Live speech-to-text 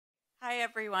Hi,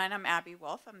 everyone. I'm Abby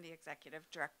Wolf. I'm the executive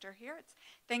director here.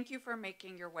 Thank you for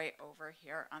making your way over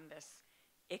here on this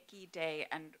icky day.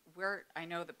 And I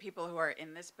know the people who are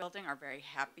in this building are very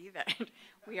happy that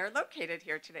we are located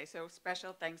here today. So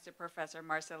special thanks to Professor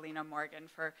Marcelina Morgan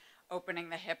for opening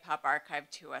the Hip Hop Archive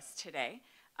to us today.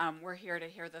 We're here to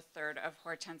hear the third of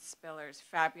Hortense Spiller's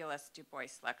fabulous Du Bois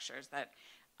lectures that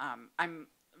I'm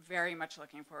very much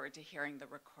looking forward to hearing the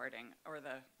recording or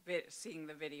seeing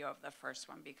the video of the first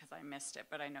one because I missed it,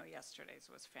 but I know yesterday's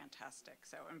was fantastic,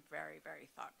 so and very, very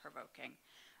thought-provoking.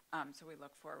 So we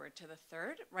look forward to the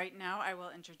third. Right now, I will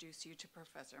introduce you to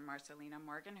Professor Marcelina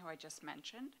Morgan, who I just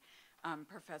mentioned,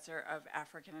 Professor of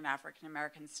African and African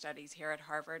American Studies here at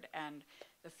Harvard and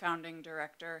the founding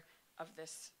director of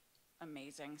this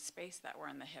amazing space that we're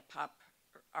in, the Hip Hop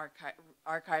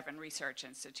Archive and Research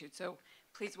Institute. So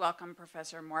please welcome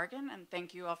Professor Morgan, and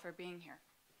thank you all for being here.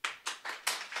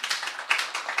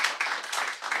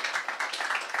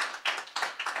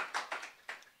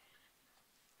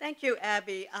 Thank you,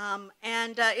 Abby.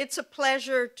 It's a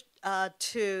pleasure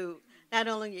to not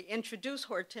only introduce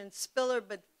Hortense Spiller,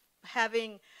 but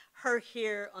having her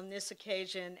here on this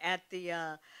occasion at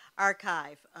the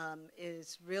archive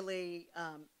is really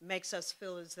makes us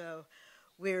feel as though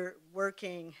we're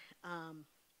working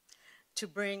to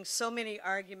bring so many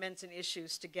arguments and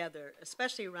issues together,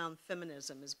 especially around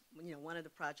feminism is one of the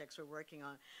projects we're working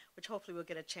on, which hopefully we'll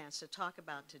get a chance to talk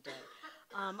about today.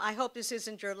 I hope this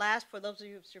isn't your last. For those of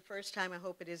you it's your first time, I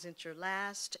hope it isn't your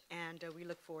last, and we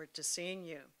look forward to seeing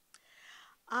you.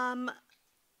 An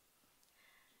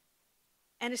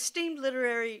esteemed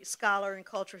literary scholar and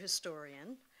cultural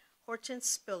historian, Hortense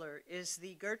Spiller is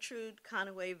the Gertrude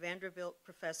Conaway Vanderbilt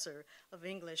Professor of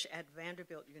English at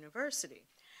Vanderbilt University.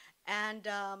 And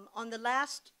on the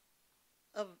last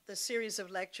of the series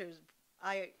of lectures,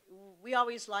 we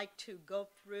always like to go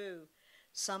through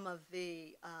some of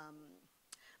the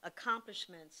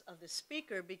accomplishments of the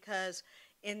speaker because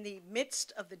in the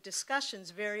midst of the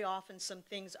discussions, very often some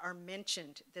things are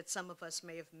mentioned that some of us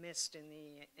may have missed in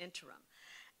the interim.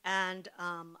 And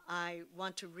I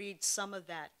want to read some of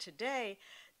that today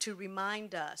to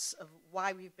remind us of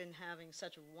why we've been having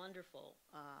such a wonderful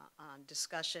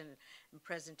discussion and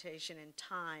presentation and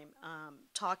time,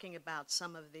 talking about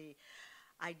some of the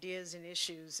ideas and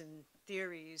issues and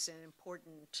theories and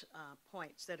important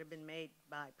points that have been made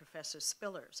by Professor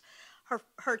Spillers.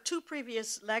 Her two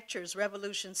previous lectures,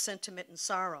 Revolution, Sentiment, and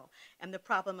Sorrow, and the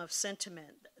Problem of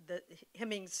Sentiment, the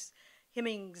Hemingses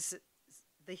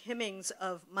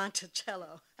of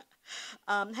Monticello,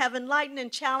 have enlightened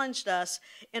and challenged us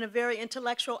in a very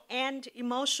intellectual and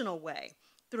emotional way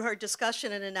through her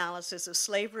discussion and analysis of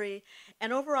slavery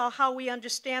and overall how we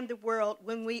understand the world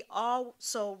when we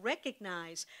also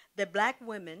recognize that Black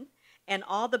women and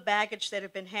all the baggage that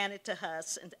have been handed to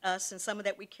us and some of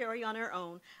that we carry on our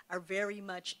own are very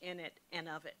much in it and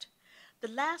of it. The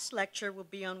last lecture will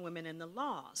be on women in the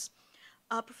laws.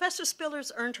 Professor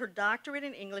Spillers earned her doctorate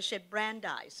in English at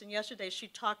Brandeis, and yesterday she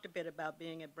talked a bit about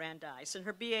being at Brandeis, and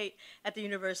her BA at the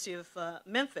University of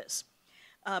Memphis.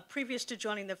 Previous to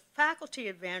joining the faculty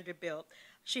at Vanderbilt,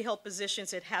 she held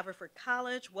positions at Haverford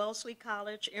College, Wellesley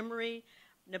College, Emory,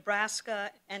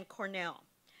 Nebraska, and Cornell.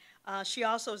 She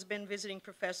also has been visiting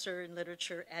professor in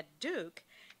literature at Duke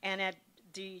and at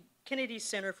the Kennedy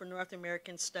Center for North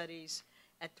American Studies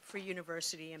at the Free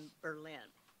University in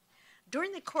Berlin.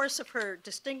 During the course of her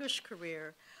distinguished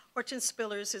career, Hortense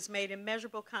Spillers has made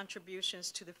immeasurable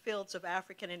contributions to the fields of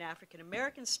African and African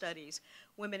American studies,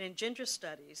 women and gender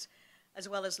studies, as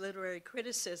well as literary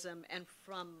criticism, and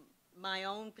from my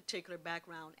own particular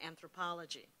background,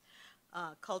 anthropology,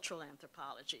 cultural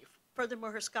anthropology.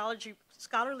 Furthermore, her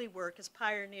scholarly work has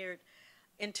pioneered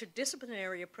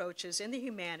interdisciplinary approaches in the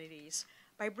humanities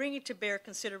by bringing to bear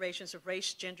considerations of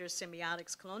race, gender,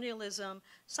 semiotics, colonialism,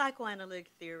 psychoanalytic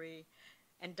theory,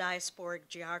 and diasporic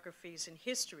geographies and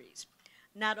histories,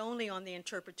 not only on the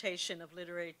interpretation of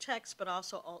literary texts, but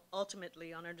also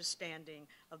ultimately on understanding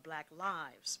of Black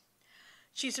lives.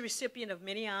 She's a recipient of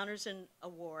many honors and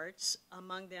awards.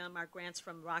 Among them are grants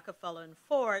from Rockefeller and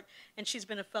Ford, and she's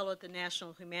been a fellow at the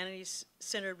National Humanities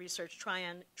Center Research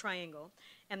Triangle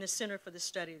and the Center for the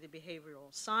Study of the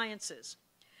Behavioral Sciences.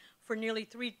 For nearly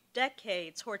 3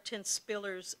 decades, Hortense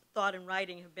Spiller's thought and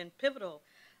writing have been pivotal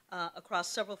across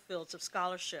several fields of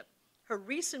scholarship. Her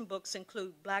recent books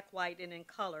include Black, White, and in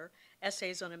Color,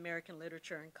 Essays on American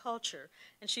Literature and Culture,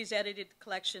 and she's edited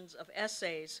collections of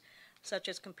essays such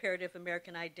as Comparative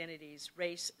American Identities,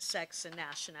 Race, Sex, and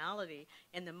Nationality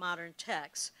in the Modern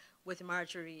Text with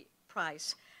Marjorie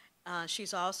Price.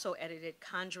 She's also edited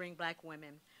Conjuring Black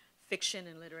Women, Fiction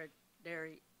and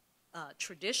Literary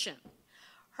Tradition.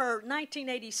 Her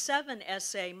 1987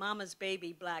 essay, Mama's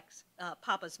Baby,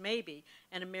 Papa's Maybe,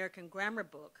 an American grammar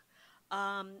book,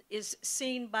 is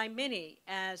seen by many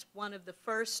as one of the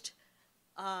first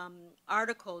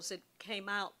articles that came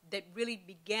out that really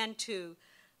began to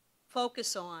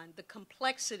focus on the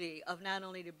complexity of not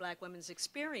only the black women's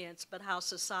experience, but how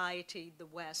society, the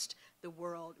West, the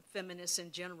world, feminists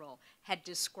in general, had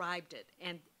described it,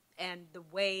 and the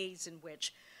ways in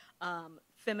which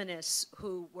feminists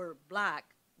who were black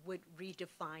would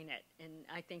redefine it. And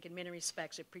I think in many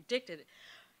respects it predicted it.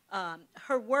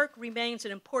 Her work remains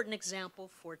an important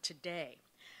example for today.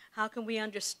 How can we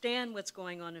understand what's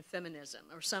going on in feminism,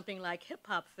 or something like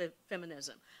hip-hop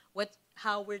feminism?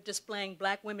 How we're displaying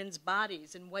black women's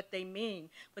bodies and what they mean,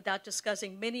 without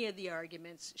discussing many of the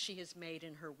arguments she has made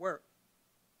in her work.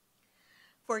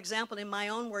 For example, in my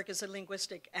own work as a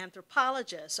linguistic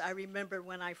anthropologist, I remember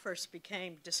when I first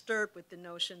became disturbed with the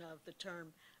notion of the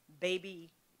term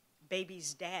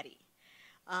baby's daddy,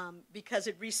 because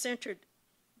it recentered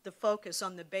the focus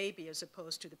on the baby as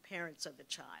opposed to the parents of the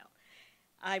child.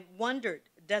 I wondered,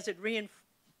 does it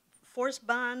reinforce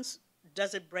bonds?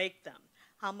 Does it break them?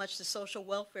 How much the social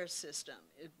welfare system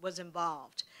was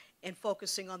involved in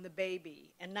focusing on the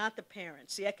baby and not the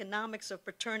parents, the economics of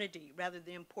paternity rather than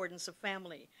the importance of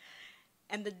family,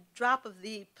 and the drop of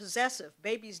the possessive,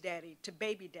 baby's daddy, to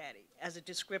baby daddy as a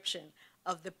description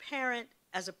of the parent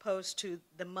as opposed to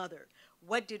the mother.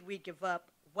 What did we give up?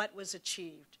 What was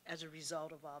achieved as a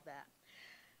result of all that?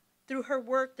 Through her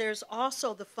work, there's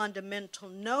also the fundamental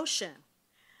notion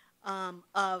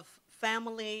of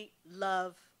family,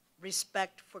 love,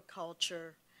 respect for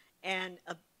culture, and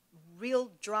a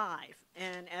real drive.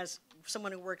 And as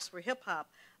someone who works for hip-hop,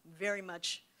 very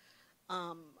much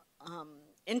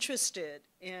interested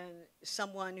in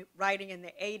someone writing in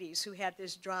the 80s who had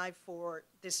this drive for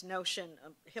this notion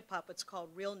of hip-hop, it's called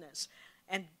realness.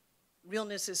 And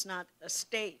realness is not a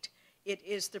state. It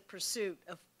is the pursuit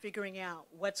of figuring out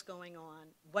what's going on,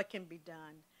 what can be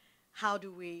done, how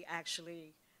do we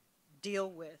actually deal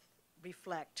with,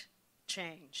 reflect,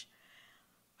 change.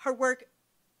 Her work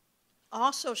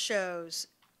also shows,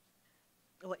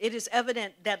 well, it is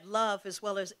evident that love as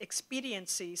well as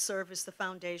expediency serve as the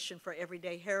foundation for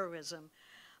everyday heroism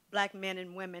black men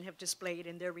and women have displayed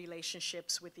in their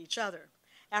relationships with each other.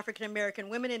 African American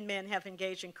women and men have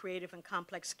engaged in creative and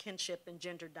complex kinship and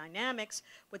gender dynamics,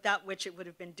 without which it would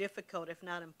have been difficult, if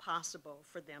not impossible,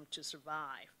 for them to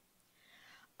survive.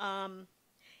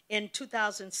 In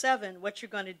 2007, What You're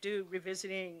Going to Do,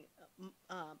 revisiting,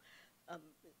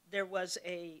 there was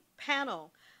a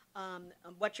panel,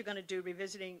 What You're Going to Do,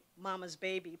 revisiting Mama's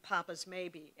Baby, Papa's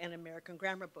Maybe, an American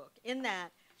grammar book. In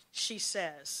that, she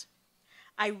says,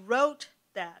 I wrote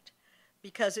that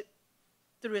because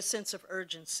through a sense of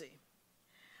urgency,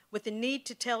 with the need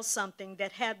to tell something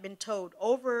that had been told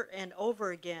over and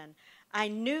over again. I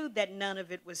knew that none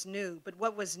of it was new, but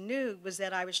what was new was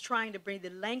that I was trying to bring the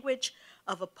language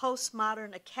of a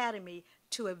postmodern academy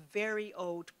to a very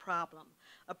old problem,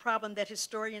 a problem that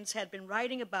historians had been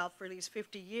writing about for at least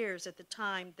 50 years at the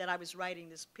time that I was writing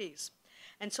this piece.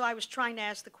 And so I was trying to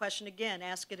ask the question again,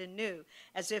 ask it anew,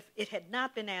 as if it had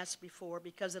not been asked before,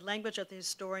 because the language of the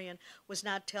historian was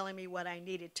not telling me what I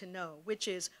needed to know, which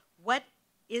is, what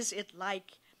is it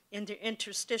like in the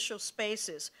interstitial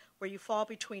spaces where you fall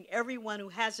between everyone who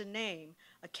has a name,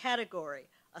 a category,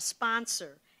 a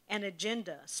sponsor, an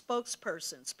agenda,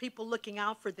 spokespersons, people looking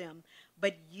out for them,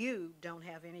 but you don't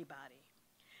have anybody.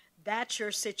 That's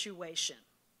your situation.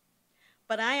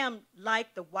 But I am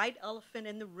like the white elephant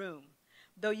in the room.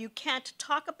 Though you can't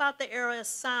talk about the era of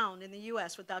sound in the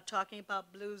U.S. without talking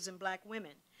about blues and black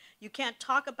women. You can't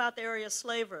talk about the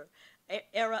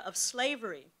era of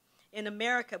slavery in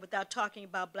America without talking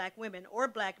about black women, or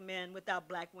black men without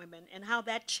black women, and how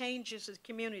that changes the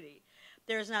community.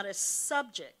 There is not a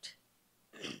subject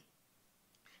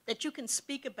that you can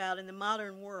speak about in the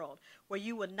modern world where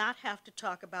you would not have to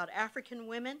talk about African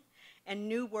women and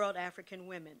New World African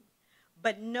women.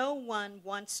 But no one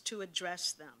wants to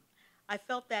address them. I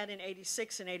felt that in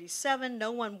 86 and 87.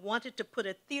 No one wanted to put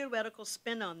a theoretical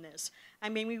spin on this. I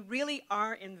mean, we really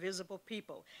are invisible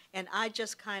people. And I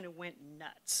just kind of went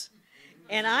nuts.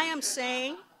 And I am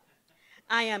saying,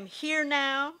 I am here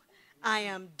now, I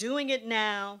am doing it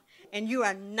now, and you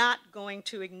are not going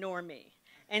to ignore me.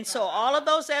 And so all of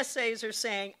those essays are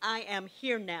saying, I am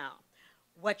here now,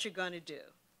 what you're going to do.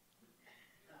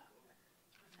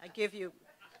 I give you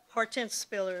Hortense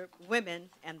Spiller, Women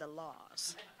and the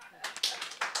Laws.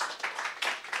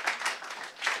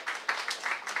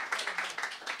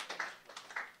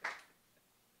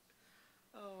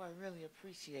 Oh, I really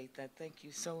appreciate that. Thank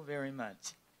you so very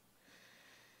much.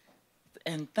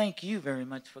 And thank you very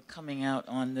much for coming out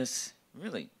on this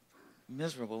really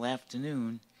miserable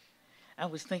afternoon. I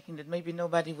was thinking that maybe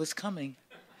nobody was coming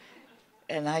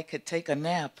and I could take a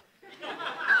nap.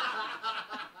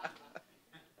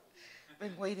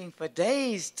 Been waiting for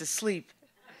days to sleep.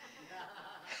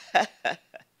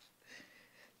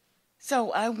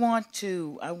 So I want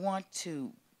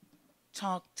to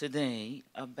talk today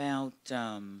about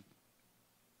a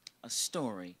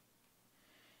story,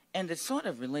 and it's sort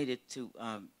of related to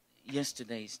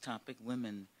yesterday's topic,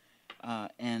 women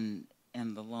and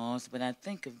the laws. But I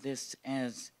think of this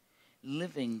as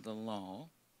living the law,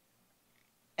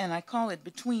 and I call it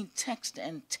Between Text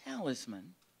and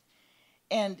Talisman.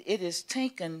 And it is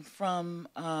taken from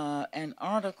an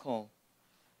article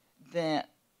that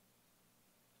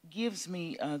gives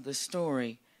me the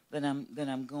story that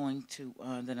I'm going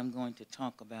to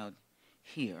talk about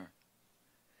here.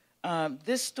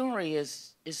 This story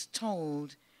is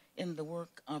told in the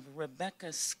work of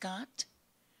Rebecca Scott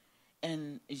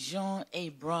and Jean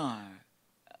Hebrard,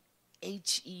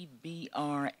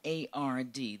 Hebrard.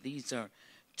 These are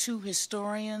two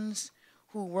historians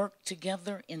who worked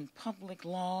together in public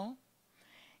law,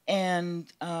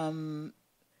 and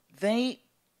they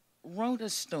wrote a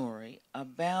story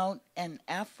about an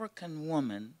African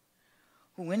woman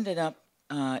who ended up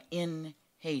in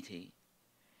Haiti.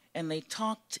 And they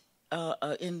talked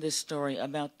in this story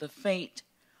about the fate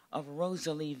of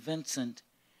Rosalie Vincent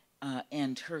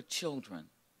and her children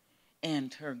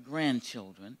and her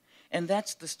grandchildren. And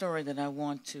that's the story that I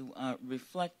want to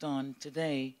reflect on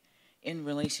today in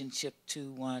relationship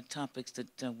to topics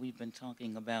that we've been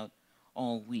talking about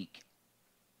all week.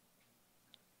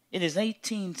 It is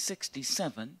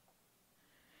 1867,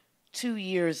 2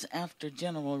 years after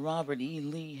General Robert E.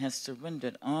 Lee has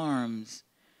surrendered arms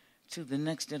to the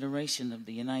next iteration of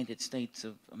the United States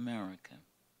of America.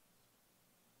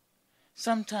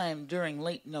 Sometime during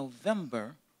late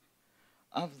November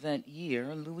of that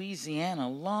year, Louisiana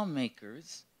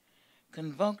lawmakers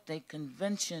convoked a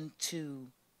convention to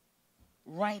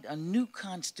write a new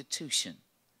constitution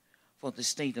for the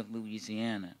state of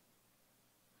Louisiana.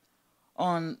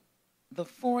 On the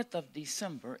 4th of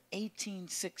December,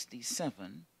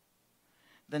 1867,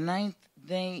 the 9th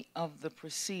day of the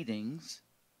proceedings,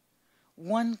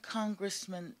 one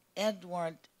Congressman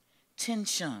Edward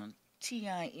Tinchant,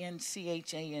 Tinchant,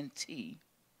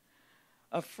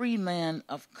 a free man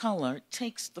of color,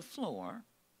 takes the floor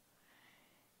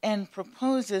and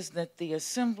proposes that the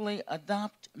Assembly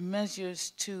adopt measures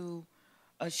to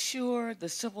assure the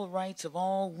civil rights of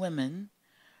all women,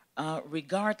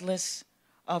 regardless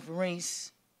of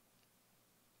race,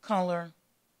 color,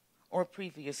 or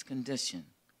previous condition.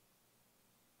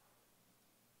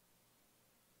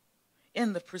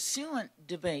 In the pursuant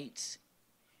debates,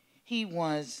 he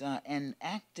was an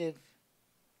active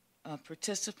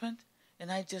participant,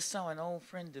 and I just saw an old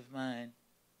friend of mine.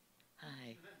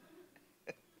 Hi.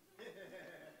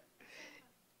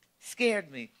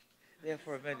 Scared me there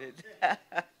for a minute.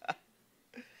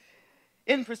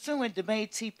 In pursuant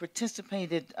debates, he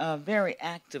participated very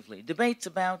actively. Debates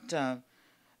about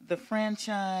the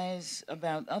franchise,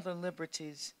 about other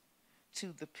liberties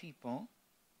to the people.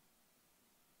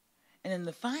 And in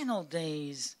the final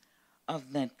days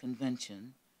of that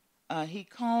convention, he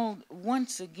called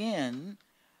once again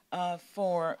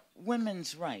for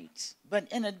women's rights. But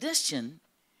in addition,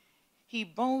 he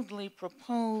boldly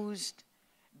proposed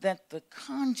that the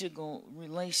conjugal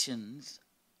relations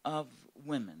of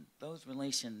women, those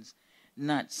relations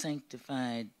not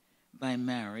sanctified by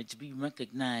marriage, be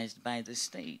recognized by the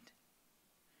state.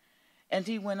 And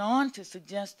he went on to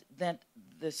suggest that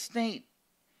the state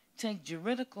take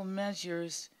juridical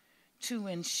measures to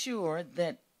ensure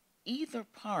that either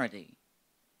party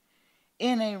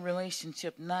in a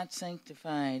relationship not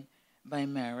sanctified by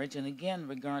marriage, and again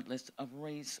regardless of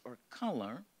race or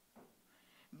color,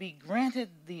 be granted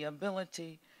the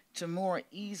ability to more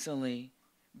easily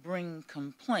bring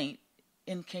complaint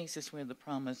in cases where the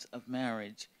promise of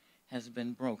marriage has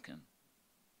been broken.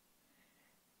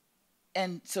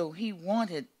 And so he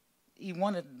wanted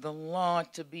the law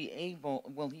to be able,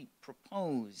 well, he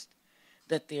proposed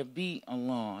that there be a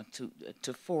law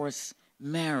to force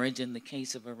marriage in the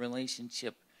case of a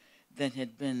relationship that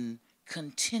had been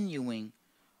continuing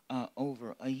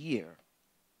over a year.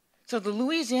 So the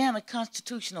Louisiana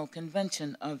Constitutional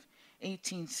Convention of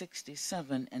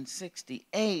 1867 and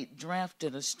 68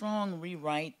 drafted a strong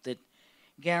rewrite that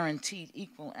guaranteed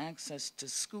equal access to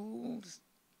schools,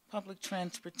 public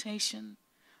transportation,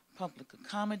 public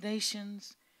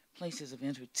accommodations, places of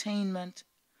entertainment,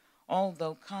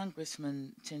 although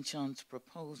Congressman Tinchant's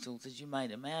proposals, as you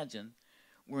might imagine,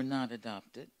 were not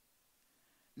adopted.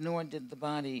 nor did the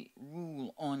body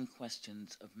rule on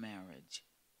questions of marriage.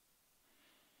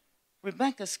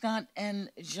 Rebecca Scott and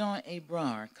Jean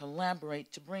Hébrard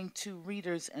collaborate to bring to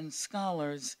readers and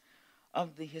scholars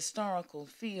of the historical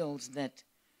fields that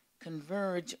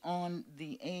converge on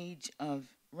the age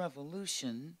of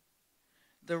revolution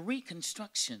the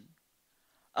reconstruction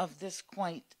of this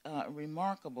quite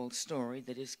remarkable story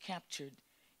that is captured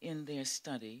in their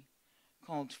study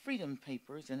called Freedom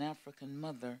Papers, An African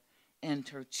Mother and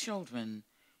Her Children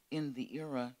in the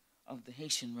Era of the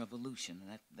Haitian Revolution.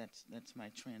 That's my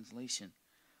translation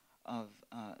of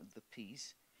the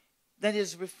piece. That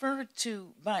is referred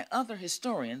to by other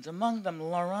historians, among them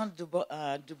Laurent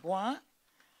Dubois,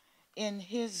 in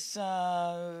his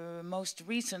most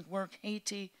recent work,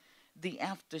 Haiti, The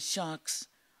Aftershocks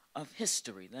of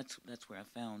History. That's where I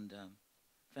found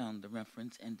the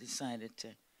reference and decided to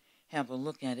have a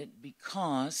look at it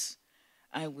because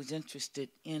I was interested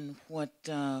in what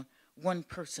one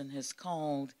person has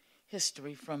called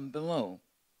history from below.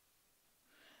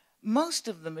 Most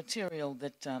of the material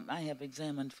that I have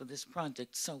examined for this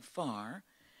project so far,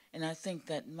 and I think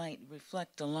that might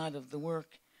reflect a lot of the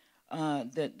work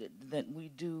that we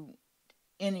do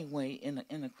anyway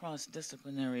in a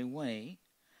cross-disciplinary way,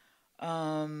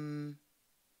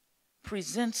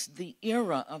 presents the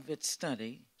era of its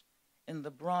study in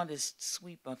the broadest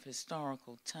sweep of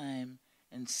historical time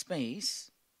and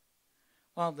space,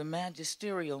 while the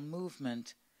magisterial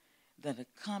movement that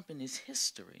accompanies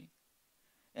history,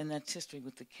 and that's history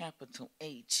with the capital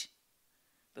H,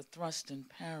 the thrust and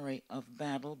parry of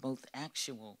battle, both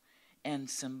actual and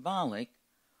symbolic,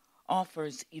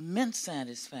 offers immense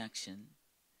satisfaction.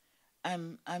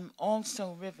 I'm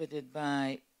also riveted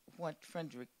by what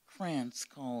Frederick Krantz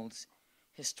calls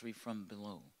history from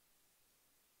below,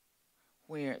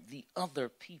 where the other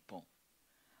people,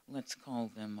 let's call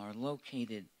them, are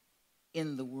located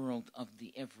in the world of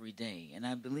the everyday. And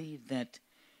I believe that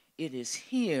it is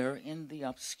here in the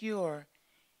obscure,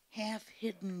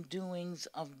 half-hidden doings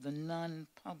of the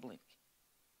non-public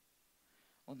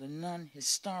or the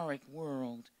non-historic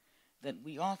world that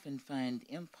we often find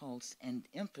impulse and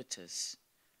impetus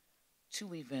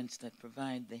to events that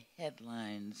provide the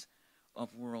headlines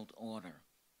of world order.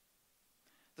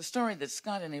 The story that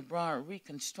Scott and Hébrard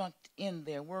reconstruct in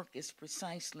their work is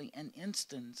precisely an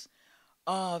instance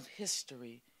of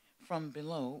history from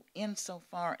below,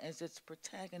 insofar as its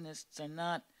protagonists are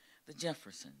not the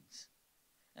Jeffersons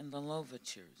and the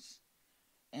Louvertures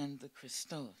and the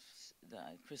Christophs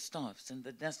and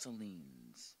the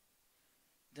Dessalines.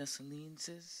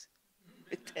 Dessalines?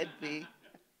 It could be.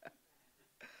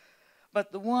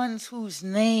 But the ones whose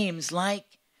names, like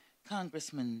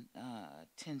Congressman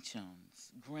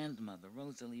Tinchon's grandmother,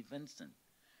 Rosalie Vincent,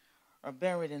 are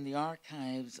buried in the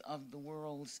archives of the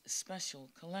world's special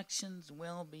collections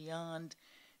well beyond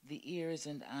the ears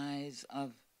and eyes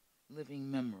of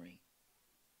living memory.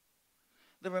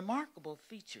 The remarkable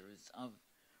features of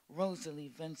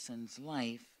Rosalie Vincent's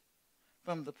life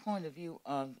from the point of view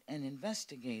of an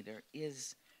investigator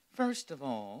is, first of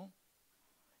all,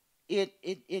 it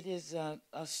is a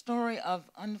story of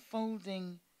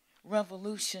unfolding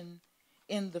revolution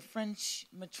in the French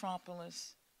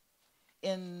metropolis,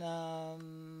 in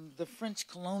the French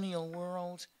colonial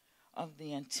world of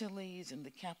the Antilles and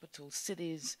the capital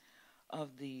cities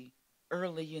of the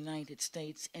early United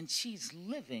States, and she's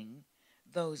living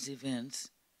those events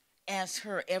as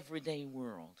her everyday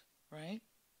world, right?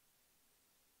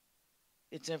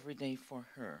 It's everyday for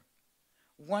her.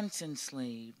 Once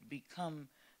enslaved, become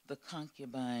the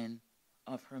concubine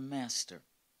of her master.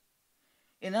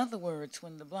 In other words,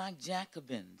 when the Black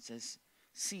Jacobins, as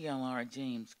C.L.R.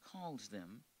 James calls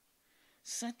them,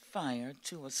 set fire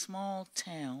to a small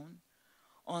town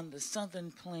on the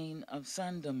southern plain of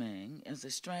Saint-Domingue as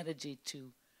a strategy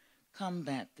to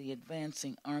combat the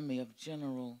advancing army of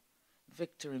General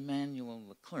Victor Emmanuel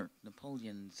Leclerc,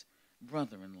 Napoleon's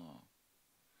brother-in-law.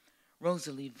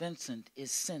 Rosalie Vincent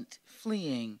is sent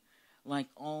fleeing like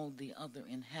all the other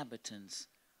inhabitants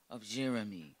of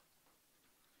Jérémie.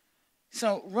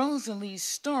 So Rosalie's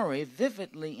story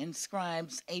vividly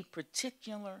inscribes a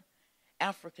particular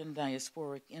African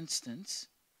diasporic instance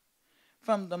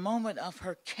from the moment of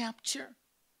her capture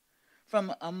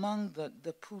from among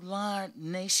the Pulaar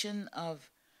nation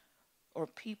of, or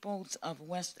peoples of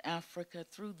West Africa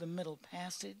through the Middle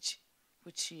Passage,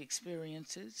 which she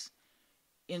experiences,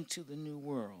 into the New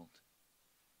World.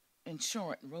 In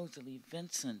short, Rosalie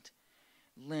Vincent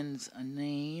lends a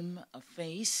name, a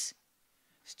face,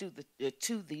 to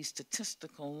the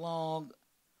statistical log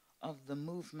of the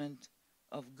movement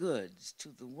of goods, to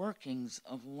the workings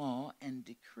of law and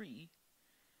decree,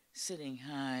 sitting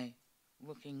high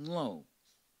looking low.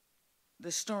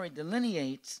 The story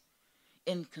delineates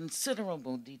in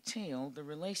considerable detail the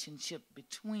relationship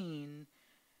between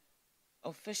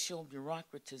official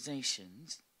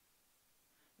bureaucratizations,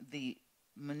 the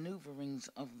maneuverings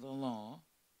of the law,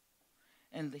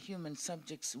 and the human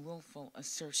subject's willful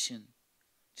assertion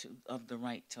of the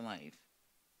right to life.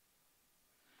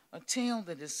 A tale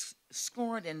that is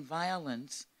scored in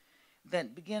violence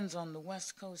that begins on the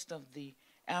west coast of the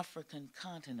African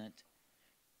continent,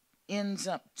 ends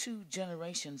up 2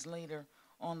 generations later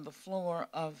on the floor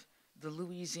of the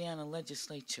Louisiana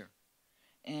legislature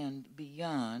and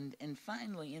beyond, and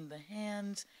finally in the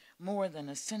hands, more than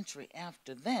a century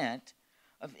after that,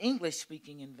 of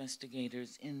English-speaking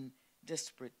investigators in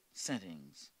disparate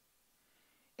settings.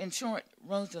 In short,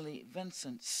 Rosalie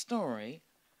Vincent's story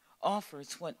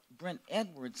offers what Brent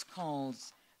Edwards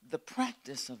calls the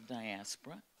practice of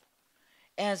diaspora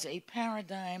as a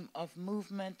paradigm of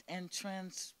movement and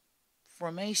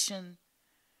transformation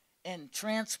and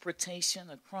transportation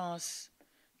across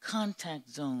contact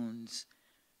zones,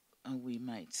 we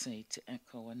might say, to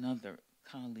echo another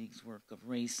colleague's work of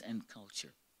race and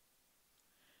culture.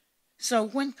 So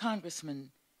when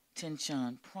Congressman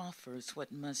Tinchon proffers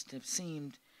what must have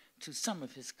seemed to some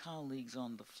of his colleagues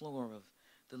on the floor of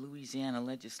the Louisiana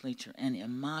legislature an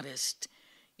immodest,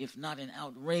 if not an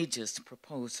outrageous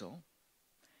proposal,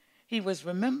 he was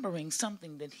remembering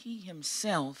something that he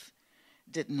himself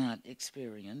did not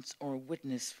experience or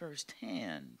witness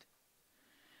firsthand,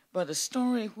 but a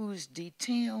story whose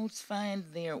details find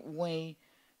their way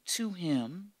to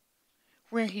him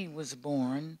where he was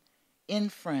born in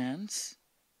France,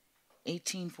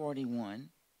 1841,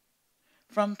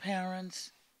 from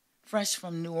parents fresh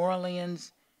from New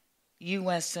Orleans,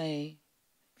 USA,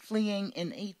 fleeing in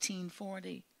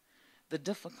 1840 the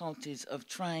difficulties of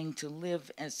trying to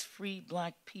live as free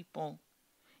black people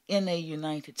in a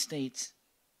United States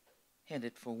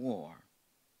headed for war.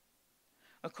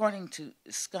 According to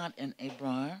Scott and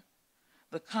Ebrard,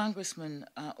 the congressman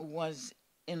was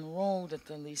enrolled at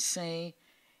the Lycée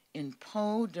in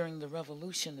Pau during the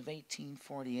Revolution of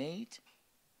 1848.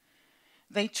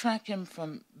 They track him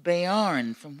from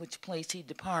Béarn, from which place he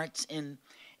departs in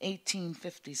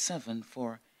 1857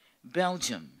 for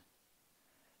Belgium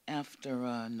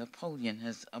after Napoleon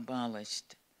has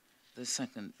abolished the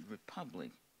Second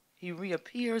Republic. He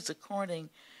reappears, according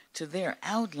to their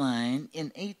outline,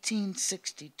 in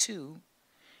 1862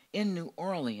 in New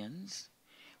Orleans,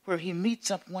 where he meets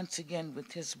up once again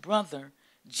with his brother,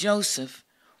 Joseph,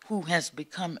 who has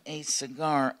become a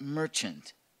cigar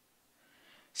merchant.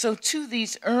 So to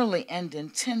these early and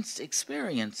intense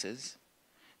experiences,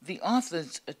 the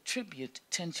authors attribute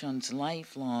Tinchon's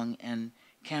lifelong and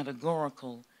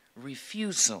categorical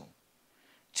refusal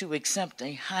to accept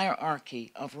a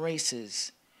hierarchy of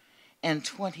races and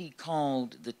what he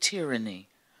called the tyranny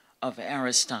of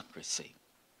aristocracy.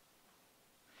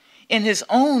 In his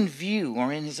own view,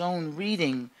 or in his own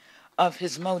reading of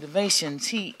his motivations,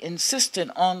 he insisted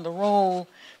on the role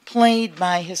played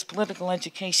by his political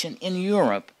education in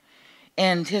Europe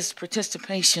and his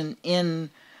participation in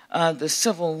the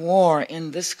Civil War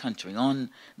in this country on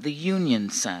the Union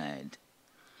side.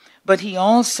 But he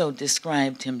also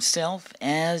described himself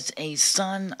as a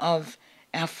son of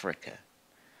Africa,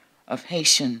 of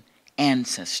Haitian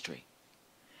ancestry.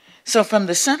 So from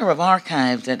the Center of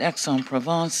Archives at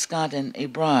Aix-en-Provence, Scott and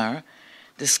Ebrard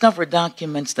discovered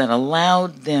documents that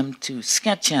allowed them to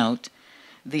sketch out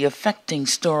the affecting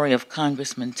story of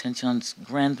Congressman Tinchon's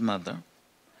grandmother,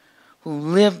 who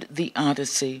lived the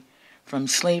Odyssey from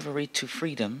slavery to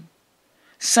freedom,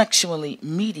 sexually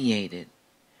mediated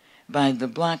by the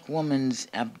black woman's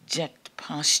abject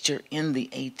posture in the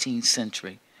 18th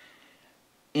century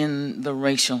in the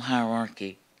racial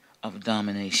hierarchy of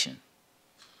domination.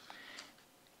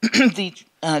 The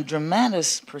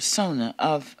dramatis persona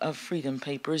of Freedom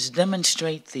Papers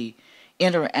demonstrate the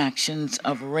interactions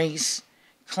of race,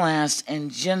 class,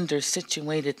 and gender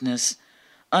situatedness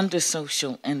under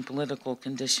social and political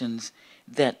conditions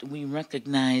that we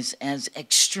recognize as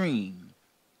extreme.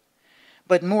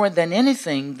 But more than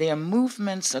anything, their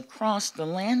movements across the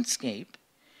landscape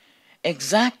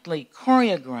exactly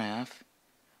choreograph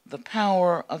the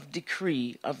power of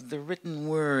decree of the written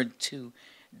word to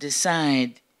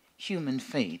decide human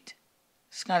fate.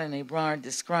 Scott and Ebrard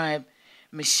describe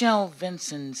Michelle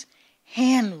Vincent's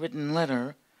handwritten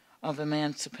letter of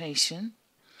emancipation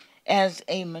as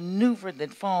a maneuver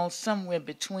that falls somewhere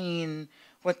between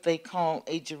what they call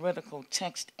a juridical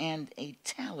text and a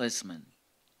talisman,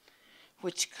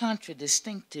 which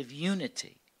contradistinctive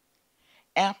unity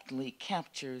aptly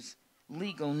captures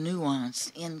legal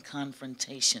nuance in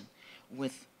confrontation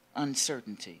with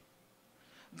uncertainty.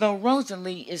 Though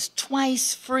Rosalie is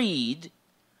twice freed,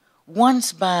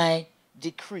 once by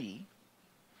decree,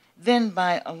 then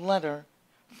by a letter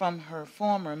from her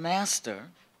former master,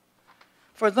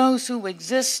 for those who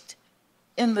exist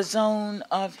in the zone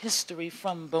of history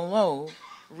from below,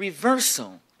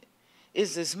 reversal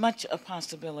is as much a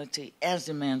possibility as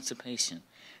emancipation.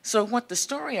 So what the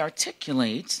story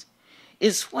articulates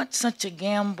is what such a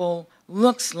gamble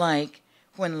looks like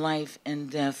when life and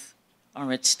death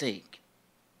are at stake.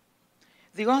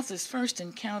 The authors first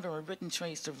encounter a written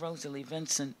trace of Rosalie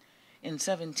Vincent in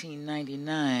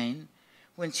 1799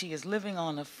 when she is living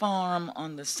on a farm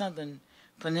on the southern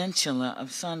peninsula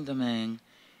of Saint-Domingue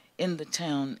in the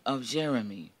town of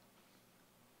Jérémie.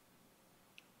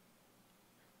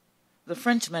 The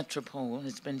French metropole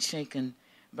has been shaken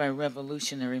by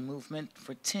revolutionary movement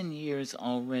for 10 years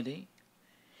already,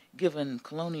 given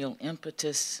colonial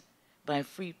impetus by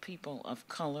free people of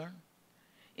color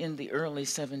in the early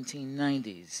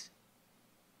 1790s.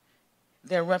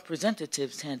 Their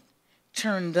representatives had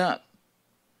turned up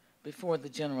before the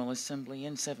General Assembly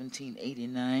in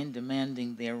 1789,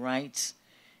 demanding their rights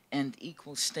and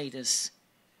equal status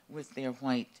with their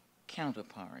white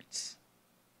counterparts.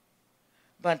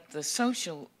 But the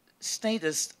social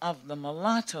status of the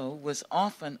mulatto was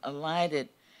often allied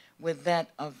with that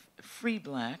of free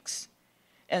blacks,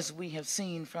 as we have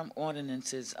seen from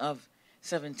ordinances of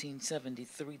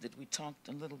 1773 that we talked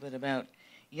a little bit about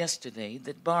yesterday,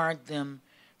 that barred them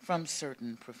from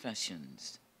certain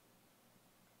professions.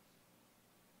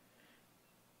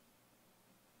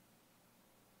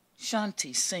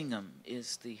 Shanti Singham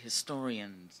is the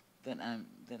historian that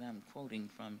I'm quoting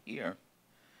from here.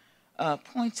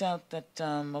 Points out that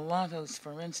mulattoes,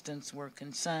 for instance, were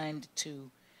consigned to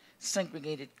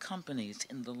segregated companies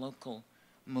in the local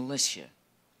militia.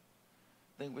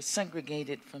 They were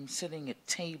segregated from sitting at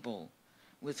table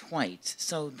with whites,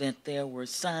 so that there were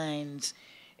signs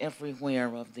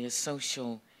everywhere of their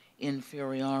social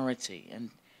inferiority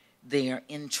and their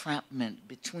entrapment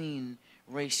between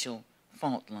racial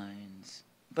fault lines.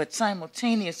 But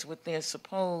simultaneous with their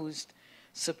supposed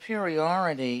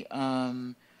superiority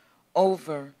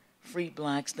over free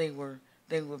blacks, they were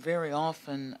very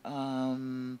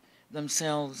often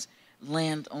themselves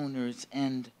landowners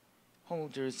and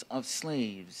holders of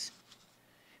slaves.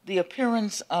 The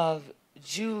appearance of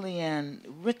Julian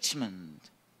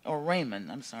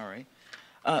Raymond,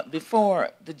 before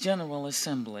the General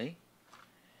Assembly,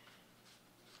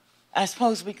 I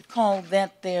suppose we could call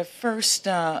that their first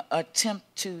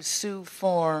attempt to sue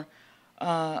for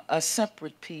a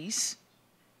separate peace.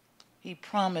 He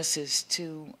promises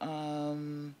to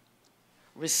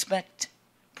respect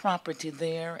property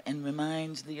there and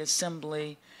reminds the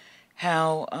Assembly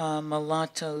how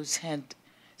mulattoes had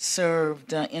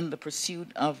served in the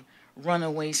pursuit of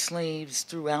runaway slaves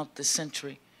throughout the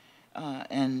century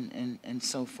and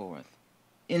so forth.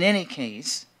 In any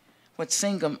case, what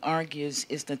Singham argues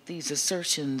is that these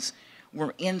assertions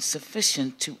were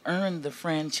insufficient to earn the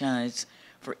franchise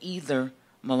for either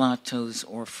mulattoes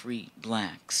or free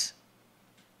blacks.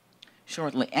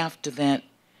 Shortly after that,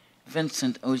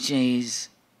 Vincent Ogé's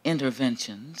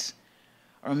interventions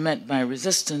are met by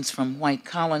resistance from white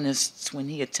colonists when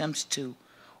he attempts to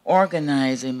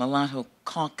organize a mulatto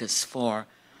caucus for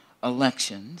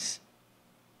elections.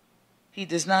 He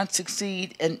does not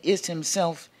succeed and is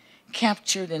himself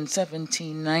captured in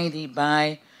 1790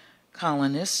 by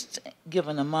colonists,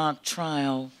 given a mock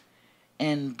trial,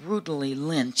 and brutally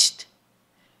lynched.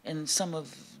 And some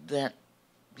of that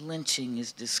lynching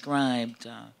is described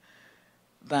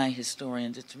by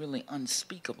historians. It's really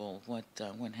unspeakable what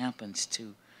happens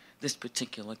to this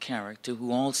particular character,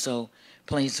 who also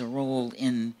plays a role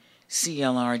in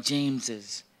C.L.R.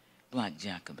 James's Black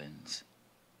Jacobins.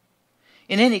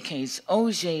 In any case,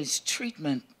 Ogé's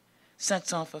treatment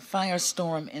sets off a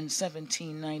firestorm in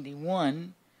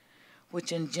 1791,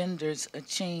 which engenders a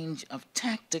change of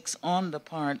tactics on the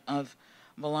part of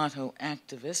mulatto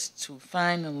activists who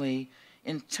finally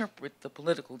interpret the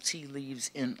political tea leaves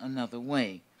in another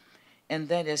way. And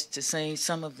that is to say,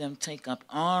 some of them take up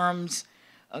arms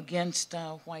against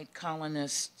white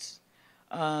colonists.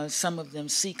 Some of them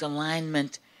seek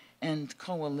alignment and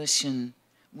coalition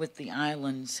with the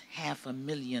island's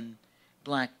 500,000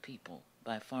 black people,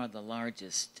 by far the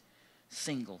largest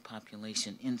single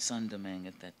population in Saint-Domingue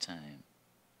at that time.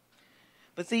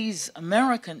 But these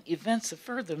American events are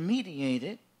further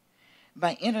mediated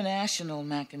by international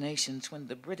machinations when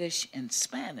the British and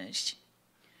Spanish,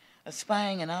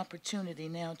 espying an opportunity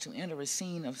now to enter a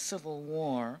scene of civil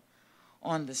war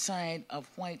on the side of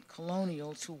white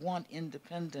colonials who want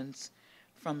independence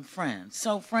from France.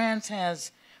 So France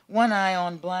has one eye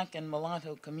on black and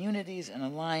mulatto communities and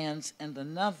alliance, and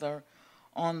another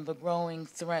on the growing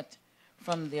threat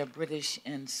from their British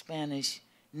and Spanish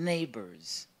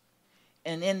neighbors.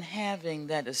 And in having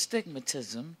that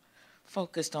astigmatism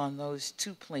focused on those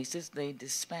two places, they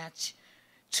dispatch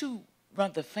two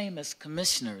rather famous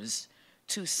commissioners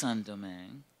to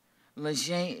Saint-Domingue,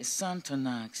 Leger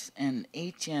Santonax and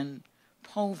Etienne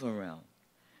Poverel,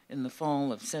 in the fall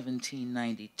of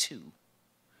 1792.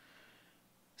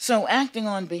 So, acting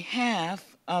on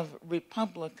behalf of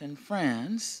Republican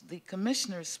France, the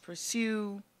commissioners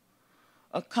pursue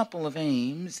a couple of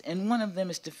aims, and one of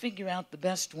them is to figure out the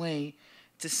best way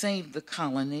to save the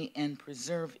colony and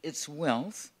preserve its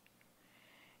wealth.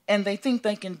 And they think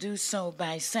they can do so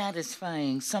by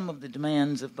satisfying some of the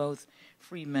demands of both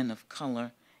free men of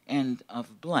color and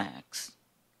of blacks,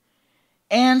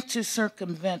 and to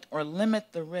circumvent or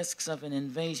limit the risks of an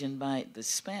invasion by the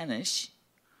Spanish,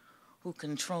 who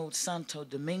controlled Santo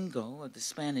Domingo, or the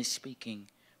Spanish-speaking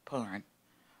part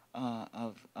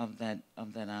of that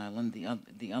island,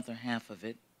 the other half of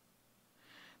it.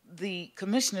 The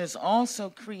commissioners also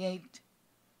create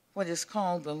what is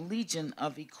called the Legion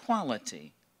of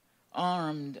Equality,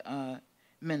 armed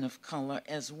men of color,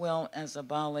 as well as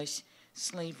abolish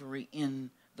slavery in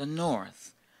the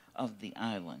north of the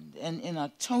island. And in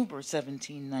October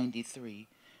 1793,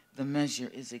 the measure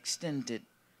is extended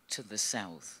to the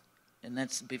south. And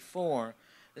that's before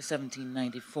the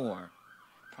 1794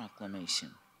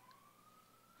 proclamation.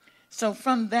 So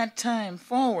from that time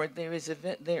forward, there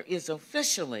is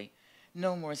officially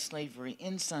no more slavery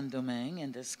in Saint-Domingue,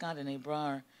 and as Scott and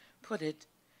Ebrard put it,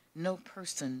 no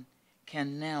person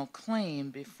can now claim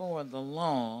before the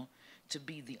law to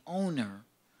be the owner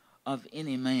of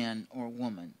any man or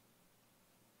woman.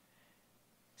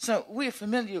 So we're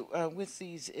familiar with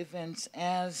these events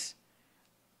as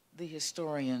the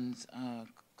historians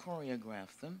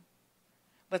choreograph them,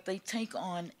 but they take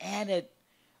on added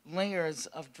layers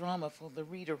of drama for the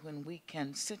reader when we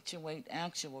can situate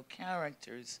actual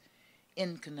characters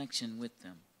in connection with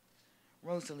them.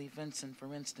 Rosalie Vincent,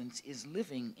 for instance, is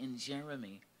living in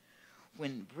Jeremy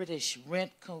when British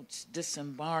redcoats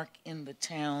disembark in the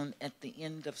town at the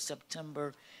end of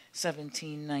September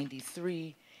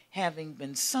 1793, having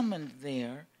been summoned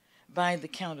there by the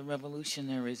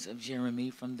counter-revolutionaries of Jeremy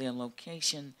from their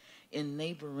location in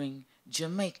neighboring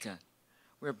Jamaica,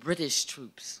 where British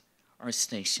troops are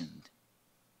stationed.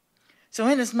 So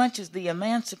inasmuch as the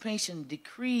emancipation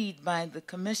decreed by the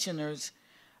commissioners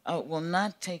will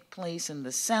not take place in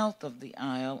the south of the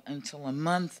Isle until a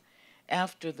month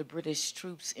after the British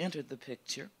troops entered the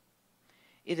picture,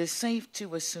 it is safe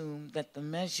to assume that the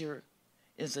measure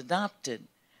is adopted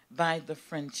by the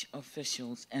French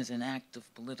officials as an act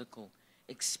of political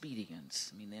expedience.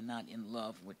 I mean, they're not in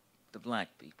love with the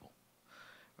black people,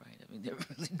 right? I mean, they're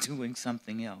really doing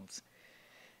something else.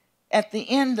 At the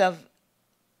end of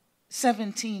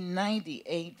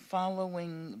 1798,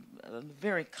 following a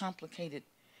very complicated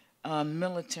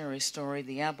military story,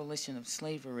 the abolition of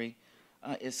slavery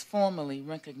is formally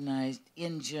recognized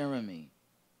in Jeremy.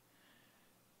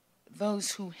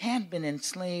 Those who had been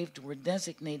enslaved were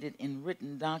designated in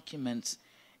written documents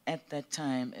at that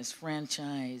time as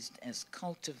franchised, as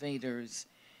cultivators,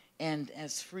 and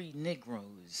as free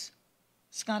Negroes.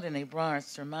 Scott and Ebrard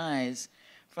surmise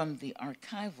from the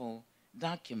archival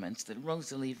documents that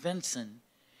Rosalie Vincent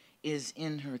is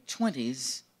in her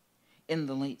 20s in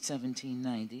the late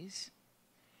 1790s,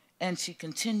 and she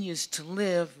continues to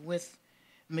live with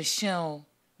Michelle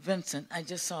Vincent. I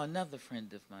just saw another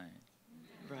friend of mine,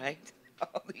 right?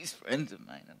 All these friends of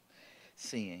mine I'm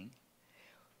seeing,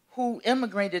 who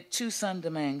immigrated to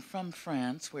Saint-Domingue from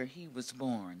France, where he was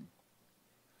born.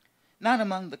 Not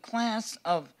among the class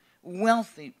of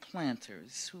wealthy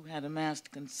planters who had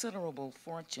amassed considerable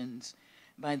fortunes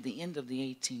by the end of the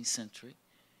 18th century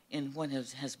in what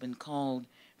has been called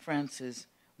France's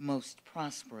most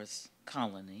prosperous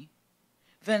colony.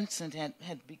 Vincent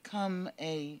had become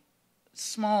a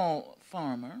small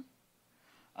farmer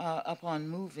upon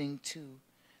moving to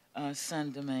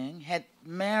Saint-Domingue, had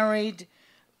married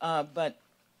but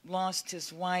lost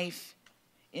his wife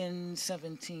in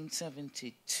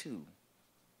 1772.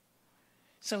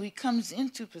 So he comes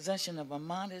into possession of a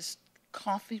modest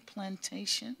coffee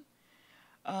plantation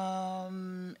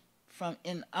in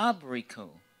Abricot.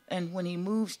 And when he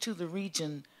moves to the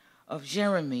region of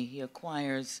Jeremy, he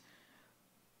acquires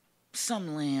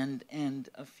some land and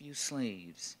a few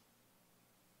slaves.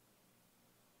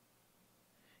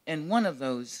 And one of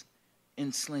those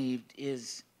enslaved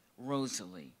is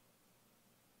Rosalie.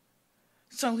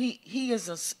 So he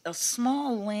is a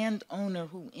small landowner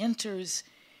who enters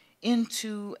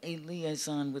into a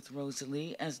liaison with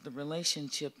Rosalie as the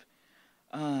relationship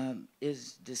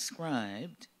is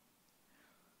described.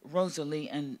 Rosalie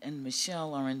and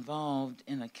Michelle are involved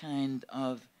in a kind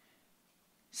of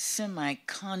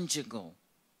semi-conjugal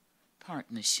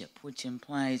partnership, which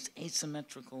implies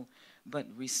asymmetrical but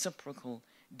reciprocal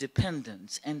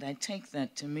dependence. And I take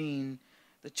that to mean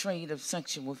the trade of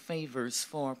sexual favors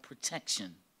for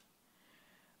protection.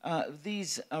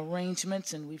 These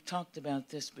arrangements, and we've talked about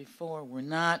this before, were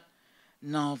not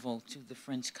novel to the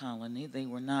French colony. They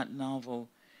were not novel,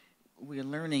 we're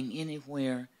learning,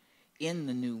 anywhere in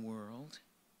the New World,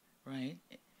 right?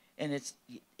 And it's,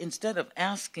 instead of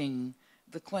asking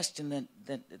the question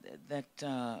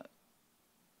that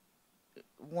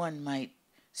one might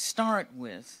start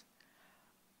with,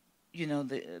 you know,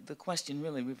 the question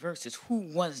really reverses: who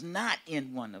was not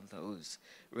in one of those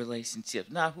relationships?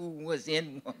 Not who was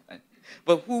in one,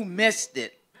 but who missed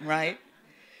it, right?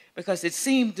 Because it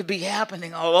seemed to be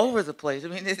happening all over the place. I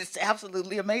mean, it's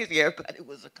absolutely amazing. Everybody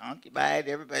was a concubine.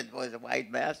 Everybody was a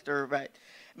white master, right?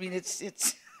 I mean, it's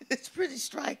pretty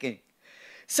striking.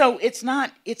 So it's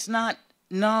not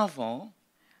novel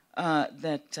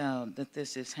that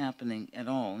this is happening at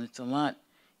all. And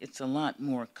it's a lot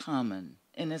more common.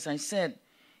 And as I said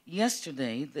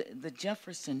yesterday, the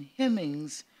Jefferson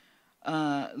Hemings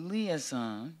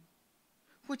liaison,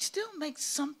 which still makes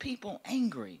some people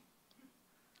angry,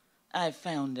 I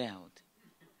found out.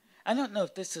 I don't know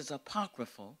if this is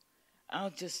apocryphal. I'll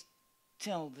just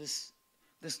tell this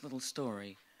little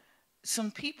story.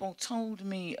 Some people told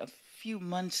me a few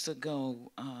months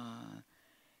ago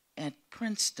at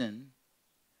Princeton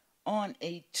on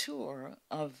a tour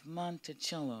of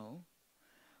Monticello,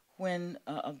 when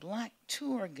a black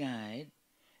tour guide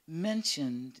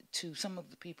mentioned to some of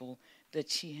the people that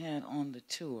she had on the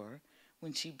tour,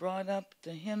 when she brought up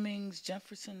the Hemings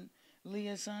Jefferson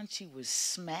liaison, she was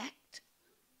smacked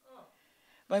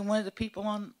by one of the people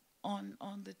on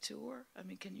the tour. I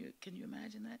mean, can you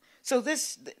imagine that? So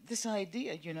this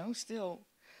idea, you know, still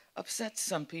upsets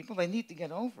some people. They need to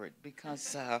get over it,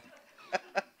 because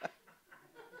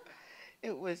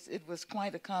it was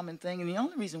quite a common thing. And the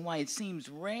only reason why it seems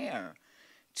rare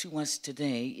to us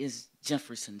today is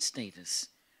Jefferson's status,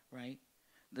 right?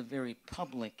 The very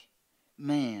public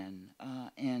man,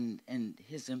 and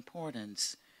his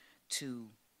importance to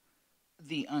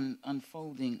the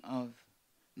unfolding of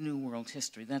New World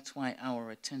history. That's why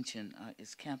our attention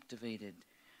is captivated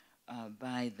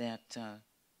by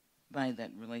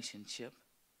that relationship.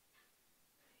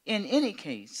 In any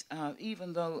case,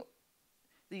 even though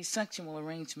these sexual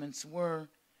arrangements were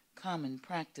common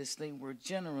practice, they were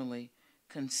generally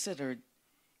considered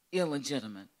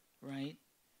illegitimate, right?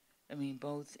 I mean,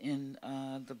 both in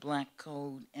the Black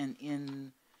Code and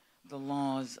in the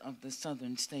laws of the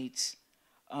southern states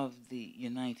of the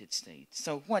United States.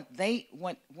 So what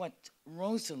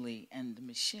Rosalie and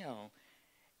Michelle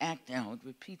act out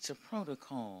repeats a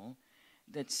protocol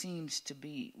that seems to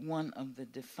be one of the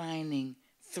defining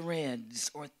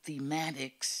threads or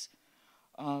thematics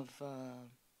of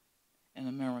an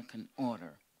American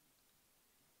order.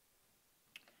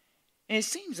 And it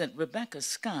seems that Rebecca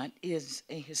Scott is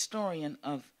a historian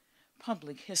of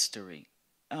public history.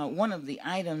 One of the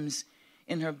items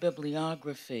in her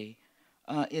bibliography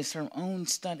is her own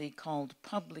study called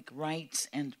Public Rights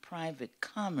and Private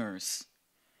Commerce,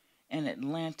 an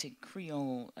Atlantic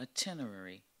Creole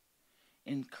Itinerary,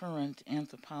 in Current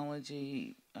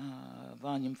Anthropology,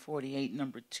 Volume 48,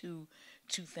 Number 2,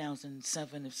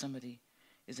 2007, if somebody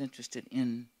is interested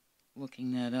in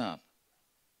looking that up.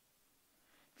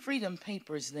 Freedom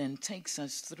Papers then takes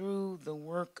us through the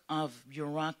work of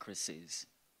bureaucracies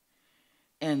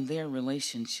and their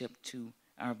relationship to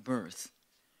our birth,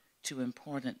 to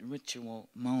important ritual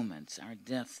moments, our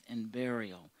death and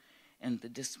burial, and the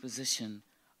disposition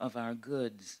of our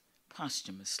goods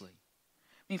posthumously.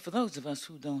 I mean, for those of us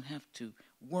who don't have to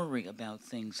worry about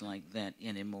things like that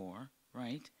anymore,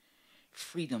 right?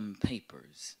 Freedom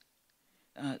Papers.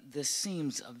 This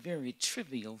seems a very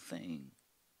trivial thing,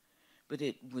 but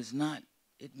it was not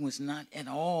at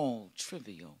all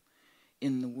trivial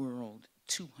in the world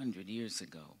 200 years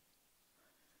ago.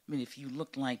 I mean, if you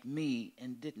looked like me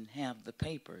and didn't have the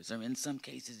papers, or in some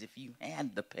cases, if you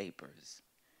had the papers,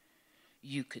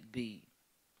 you could be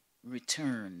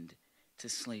returned to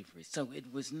slavery. So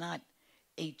it was not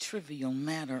a trivial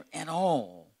matter at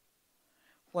all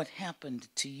what happened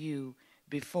to you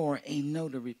before a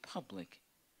notary public,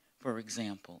 for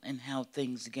example, and how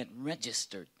things get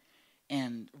registered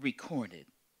and recorded.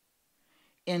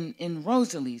 In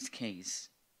Rosalie's case,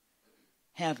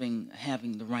 having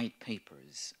the right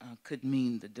papers could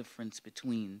mean the difference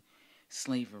between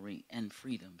slavery and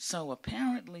freedom. So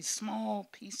apparently small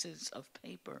pieces of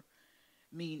paper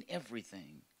mean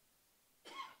everything.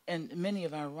 And many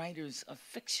of our writers of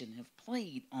fiction have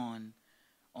played on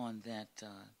that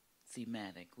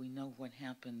thematic. We know what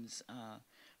happens,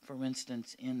 for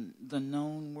instance, in The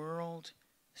Known World.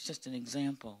 It's just an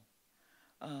example.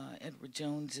 Edward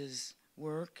Jones's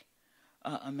work,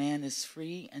 a man is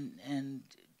free, and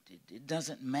it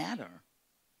doesn't matter.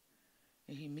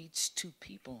 He meets two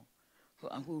people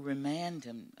who remand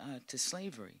him to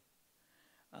slavery.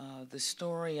 The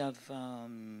story of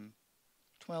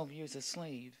 12 Years a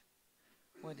Slave,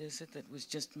 what is it that was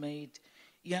just made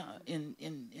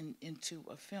into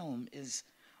a film, is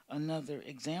another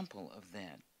example of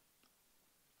that.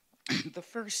 The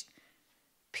first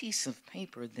piece of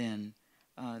paper then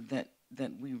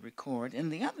that we record,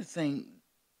 and the other thing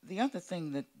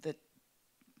that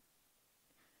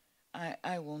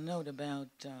I will note about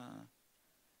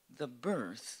the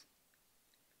birth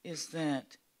is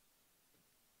that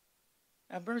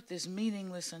a birth is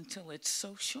meaningless until it's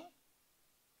social,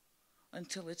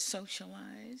 until it's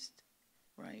socialized,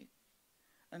 right?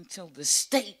 Until the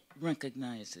state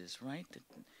recognizes, right,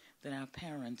 that our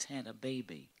parents had a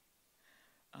baby.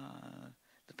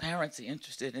 The parents are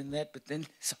interested in that, but then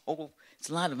it's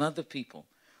a lot of other people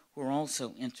who are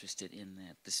also interested in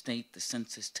that, the state, the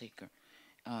census taker,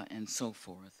 and so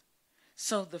forth.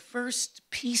 So the first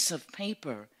piece of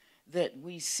paper that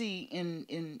we see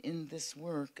in this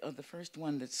work, or the first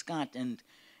one that Scott and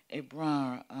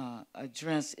Ebrard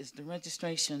address, is the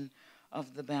registration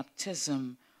of the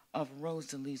baptism of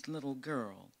Rosalie's little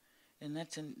girl. And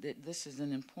this is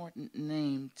an important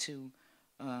name to,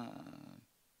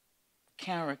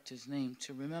 character's name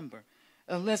to remember.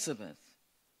 Elizabeth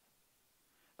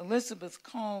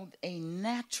called a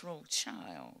natural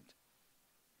child.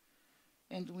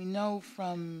 And we know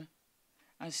from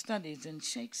our studies in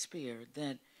Shakespeare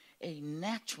that a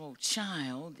natural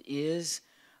child is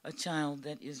a child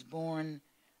that is born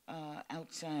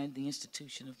outside the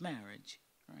institution of marriage,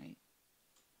 right?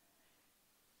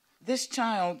 This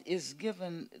child is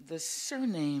given the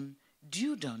surname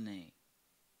Dieudonné,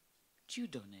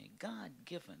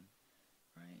 God-given,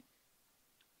 right?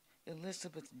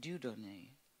 Elizabeth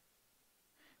Dieudonné.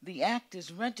 The act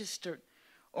is registered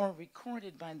or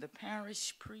recorded by the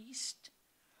parish priest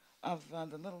of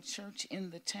the little church in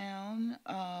the town,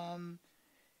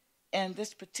 and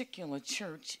this particular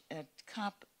church at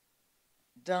Cap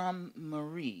Dame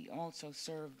Marie also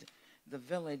served the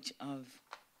village of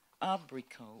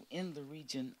Abricot in the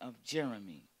region of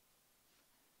Jeremy.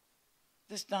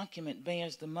 This document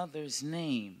bears the mother's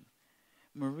name,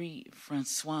 Marie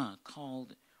Francois,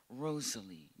 called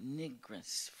Rosalie,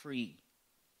 negress, free,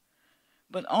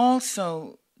 but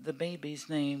also the baby's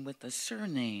name with a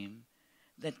surname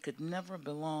that could never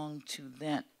belong to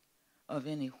that of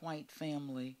any white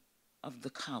family of the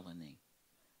colony,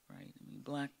 right? I mean,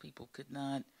 black people could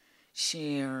not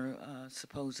share,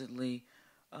 supposedly,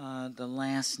 the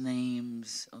last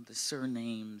names or the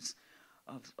surnames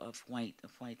of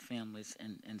white families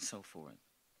and so forth.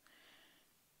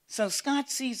 So Scott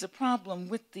sees a problem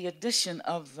with the addition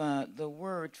of the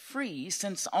word free,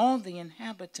 since all the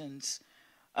inhabitants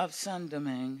of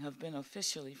Saint-Domingue have been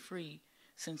officially free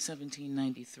since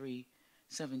 1793,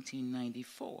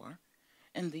 1794,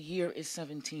 and the year is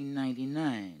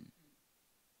 1799.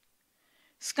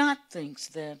 Scott thinks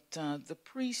that the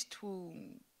priest who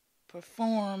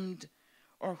performed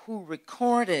or who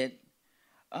recorded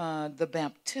the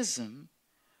baptism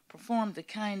performed a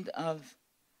kind of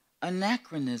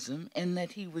anachronism, in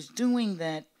that he was doing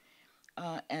that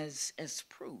as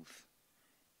proof,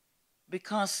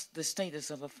 because the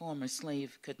status of a former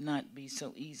slave could not be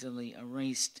so easily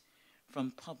erased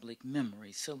from public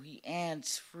memory. So he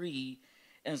adds free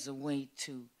as a way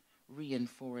to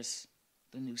reinforce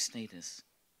the new status.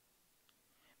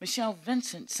 Michel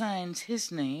Vincent signs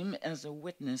his name as a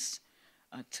witness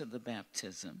to the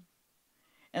baptism,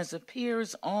 as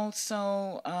appears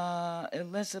also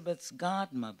Elizabeth's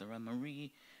godmother, a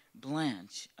Marie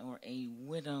Blanche, or a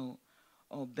widow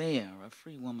Aubert, a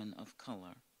free woman of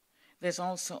color. There's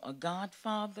also a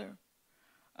godfather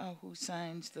who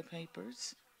signs the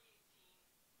papers.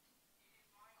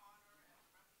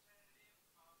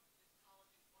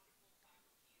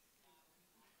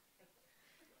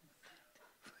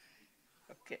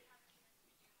 Okay.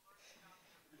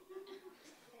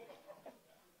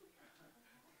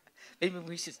 Maybe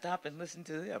we should stop and listen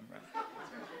to them, right?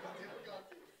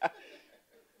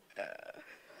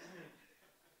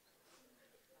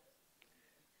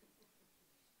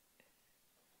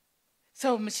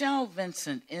 So Michel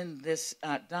Vincent in this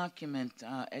document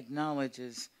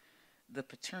acknowledges the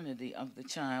paternity of the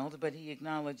child, but he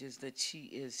acknowledges that she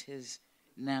is his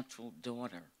natural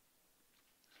daughter.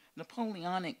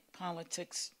 Napoleonic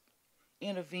politics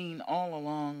intervene all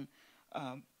along,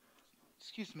 all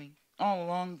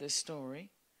along this story.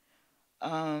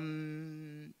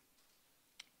 The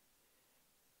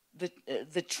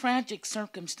tragic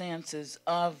circumstances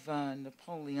of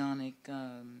Napoleonic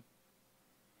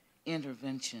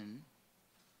intervention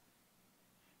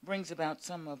brings about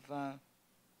some of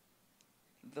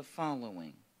the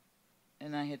following,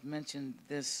 and I had mentioned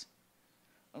this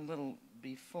a little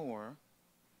before.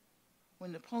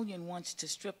 When Napoleon wants to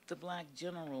strip the black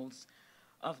generals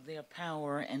of their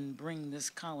power and bring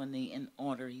this colony in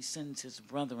order, he sends his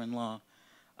brother-in-law,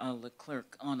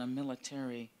 Leclerc, on a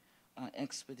military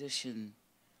expedition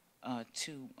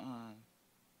to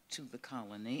the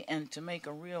colony. And to make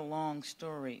a real long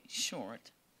story short,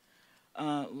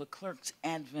 Leclerc's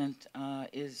advent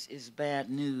is bad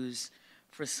news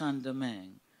for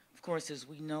Saint-Domingue. Of course, as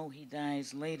we know, he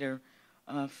dies later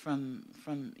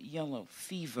from yellow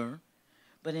fever.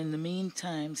 But in the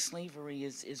meantime, slavery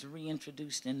is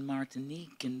reintroduced in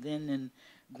Martinique and then in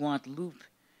Guadeloupe,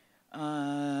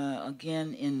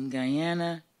 again in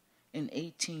Guyana in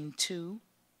 1802.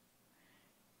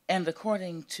 And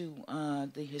according to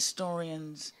the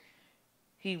historians,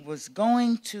 he was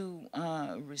going to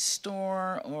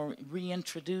restore or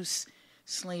reintroduce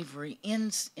slavery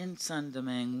in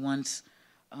Saint-Domingue once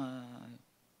the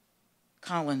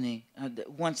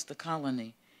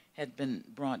colony had been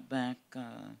brought back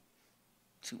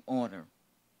to order,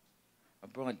 or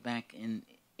brought back in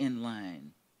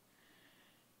line.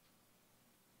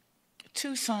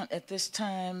 Toussaint at this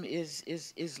time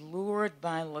is lured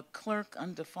by Leclerc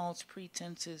under false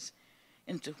pretenses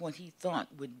into what he thought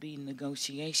would be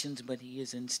negotiations, but he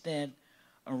is instead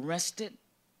arrested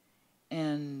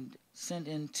and sent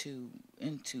into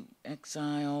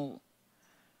exile.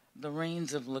 The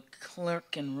reigns of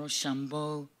Leclerc and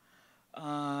Rochambeau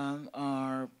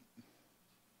are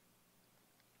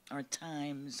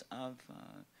times of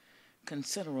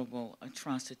considerable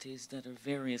atrocities that are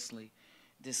variously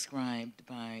described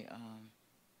by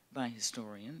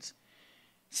historians.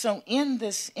 So in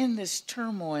this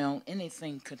turmoil,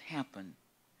 anything could happen.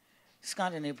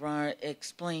 Scott and Ebrard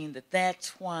explained that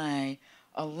that's why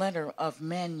a letter of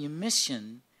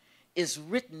manumission is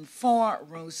written for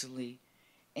Rosalie,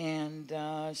 and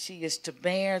she is to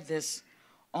bear this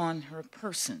on her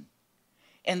person.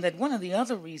 And that one of the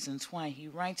other reasons why he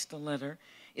writes the letter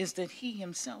is that he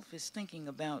himself is thinking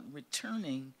about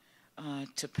returning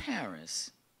to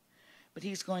Paris, but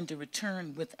he's going to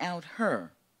return without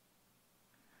her.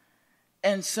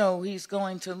 And so he's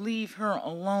going to leave her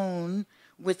alone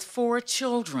with 4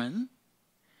 children.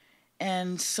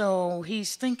 And so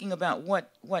he's thinking about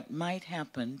what might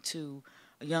happen to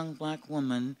a young black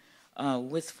woman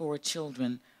with 4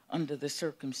 children under the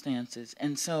circumstances.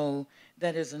 And so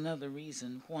that is another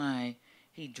reason why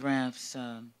he drafts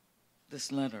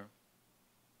this letter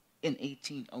in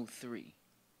 1803.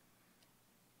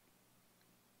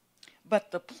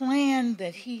 But the plan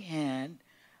that he had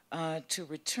to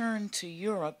return to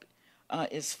Europe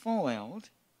is foiled.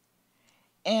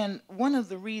 And one of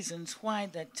the reasons why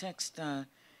that text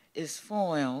is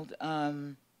foiled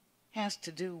has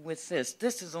to do with this.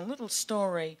 This is a little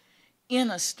story in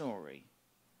a story.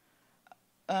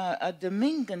 A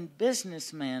Dominican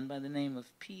businessman by the name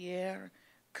of Pierre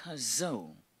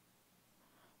Cazot,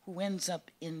 who ends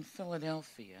up in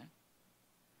Philadelphia,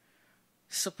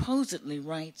 supposedly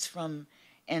writes from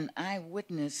an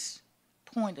eyewitness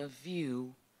point of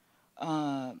view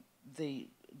the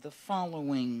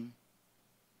following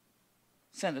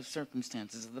set of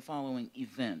circumstances, the following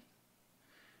event.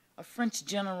 A French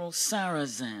general,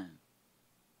 Sarrazin,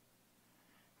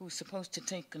 who's supposed to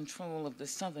take control of the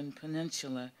southern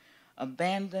peninsula,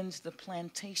 abandons the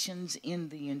plantations in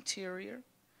the interior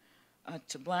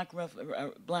to black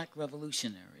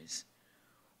revolutionaries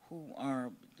who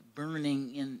are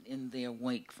burning in their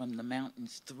wake from the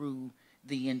mountains through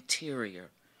the interior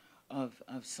of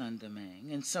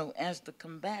Saint-Domingue. And so as the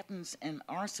combatants and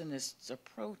arsonists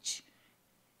approach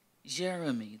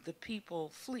Jeremy, the people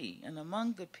flee. And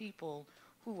among the people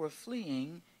who were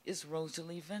fleeing is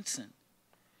Rosalie Vincent,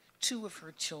 2 of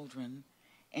her children,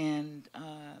 and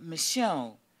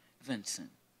Michelle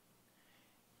Vincent.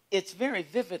 It's very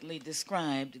vividly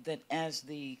described that as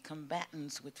the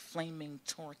combatants with flaming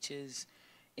torches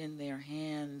in their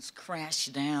hands crash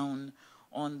down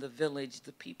on the village,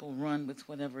 the people run with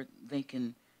whatever they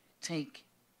can take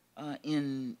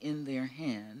in their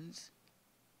hands.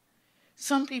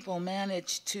 Some people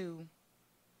manage to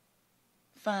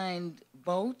find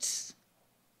boats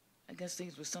I guess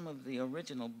these were some of the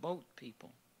original boat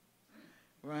people,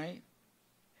 right?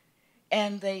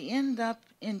 And they end up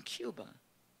in Cuba,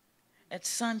 at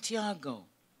Santiago,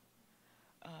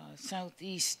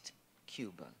 southeast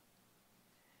Cuba.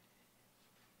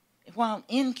 While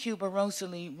in Cuba,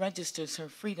 Rosalie registers her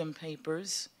freedom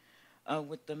papers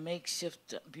with the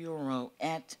makeshift bureau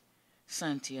at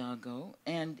Santiago,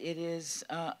 and it is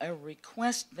a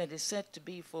request that is said to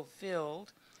be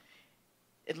fulfilled,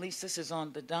 at least this is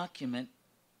on the document,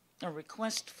 a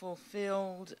request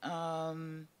fulfilled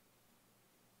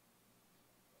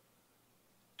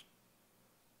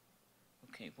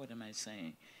okay, what am I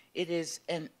saying? It is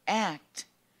an act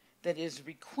that is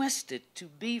requested to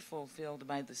be fulfilled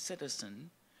by the citizen,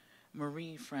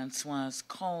 Marie Francoise,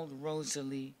 called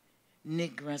Rosalie,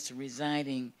 negress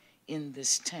residing in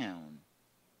this town.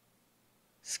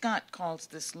 Scott calls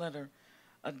this letter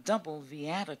a double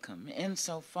viaticum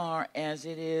insofar as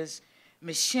it is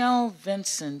Michelle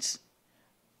Vincent's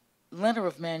letter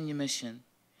of manumission,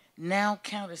 now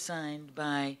countersigned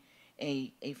by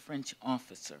a French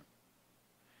officer.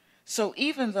 So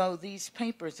even though these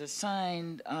papers are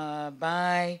signed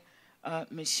by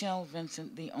Michelle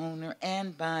Vincent, the owner,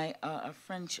 and by a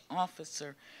French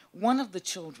officer, one of the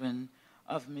children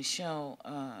of Michelle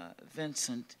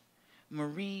Vincent,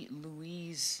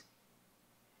 Marie-Louise,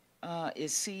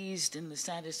 is seized in the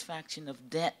satisfaction of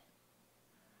debt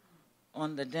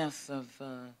on the death of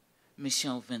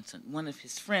Michelle Vincent. One of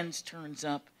his friends turns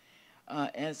up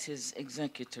as his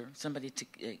executor, somebody to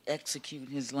execute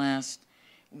his last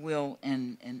will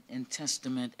and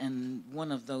testament, and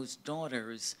one of those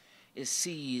daughters is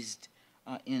seized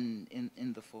in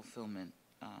the fulfillment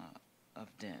of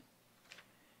debt.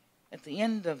 At the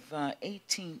end of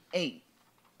 1808,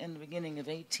 in the beginning of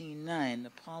 1809,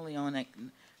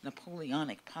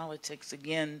 Napoleonic politics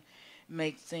again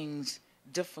make things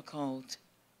difficult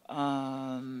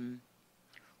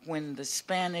when the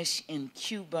Spanish in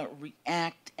Cuba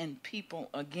react and people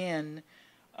again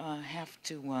have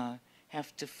to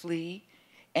flee,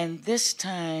 and this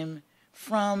time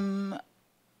from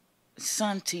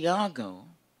Santiago,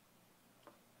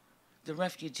 the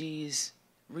refugees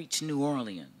reach New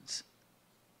Orleans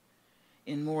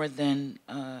in more than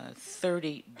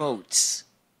 30 boats.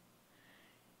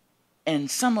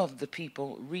 And some of the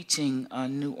people reaching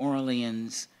New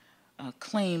Orleans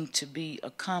claim to be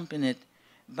accompanied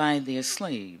by their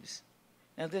slaves.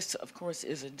 Now this, of course,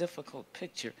 is a difficult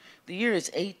picture. The year is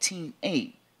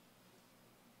 1808.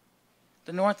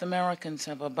 The North Americans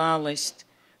have abolished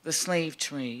the slave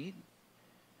trade,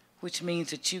 which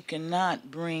means that you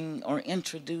cannot bring or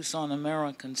introduce on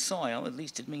American soil, at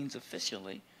least it means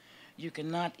officially, you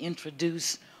cannot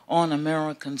introduce on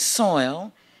American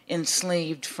soil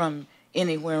enslaved from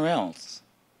anywhere else.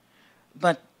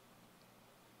 But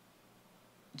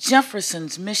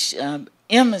Jefferson's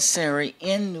emissary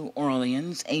in New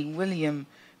Orleans, a William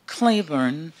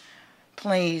Claiborne,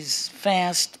 plays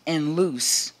fast and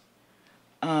loose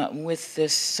with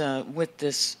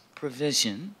this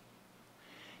provision,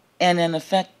 and in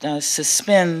effect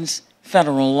suspends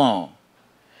federal law.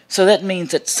 So that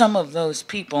means that some of those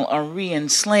people are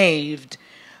re-enslaved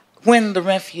when the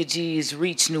refugees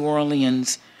reach New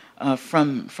Orleans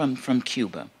from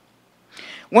Cuba.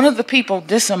 One of the people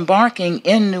disembarking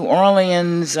in New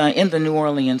Orleans, in the New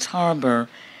Orleans harbor,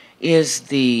 is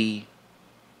the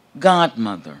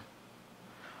godmother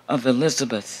of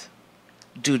Elizabeth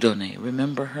Dieudonné.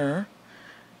 Remember her?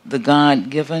 The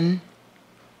God-given.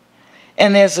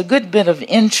 And there's a good bit of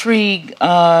intrigue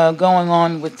going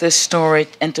on with this story.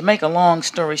 And to make a long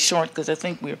story short, because I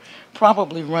think we're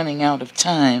probably running out of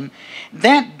time,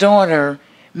 that daughter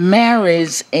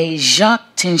marries a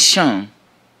Jacques Tinchon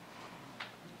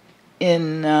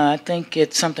in, I think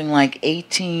it's something like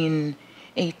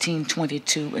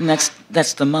 1822, and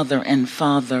that's the mother and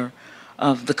father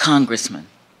of the congressman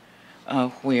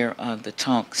where the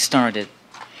talk started.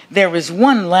 There is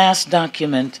one last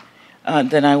document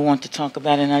that I want to talk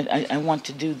about, and I want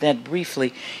to do that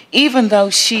briefly. Even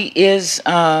though she is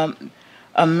a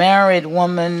married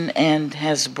woman and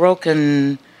has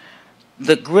broken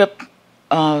the grip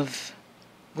of,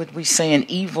 would we say, an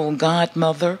evil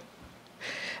godmother,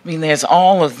 I mean, there's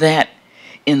all of that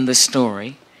in the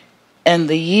story. And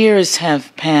the years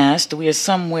have passed. We are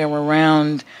somewhere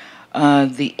around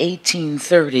the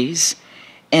 1830s,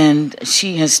 and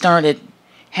she has started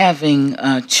having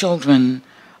children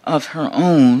of her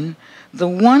own. The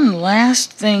one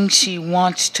last thing she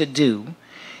wants to do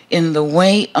in the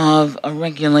way of a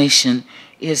regulation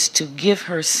is to give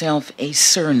herself a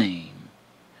surname,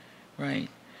 right?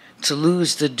 To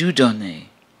lose the Dieudonné.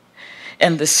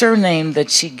 And the surname that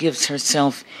she gives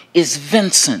herself is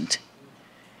Vincent.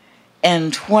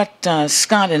 And what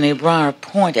Scott and Ebrar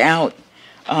point out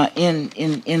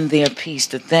in their piece,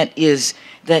 that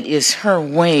is her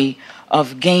way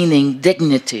of gaining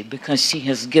dignity, because she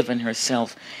has given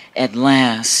herself at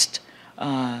last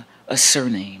a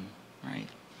surname. Right.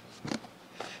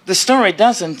 The story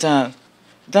doesn't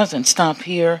stop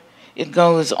here. It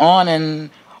goes on and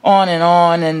on and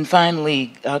on, and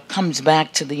finally comes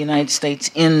back to the United States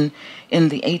in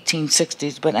the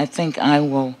 1860s. But I think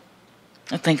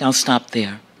I'll stop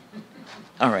there.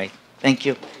 All right. Thank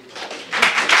you.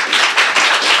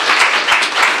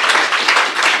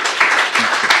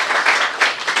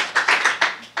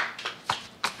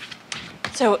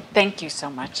 So thank you so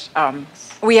much.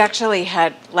 We actually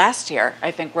had last year,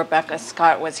 I think Rebecca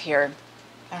Scott was here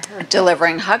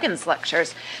delivering Huggins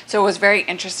lectures. So it was very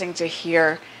interesting to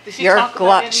hear your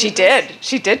She did.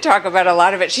 She did talk about a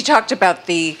lot of it. She talked about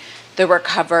the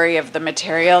recovery of the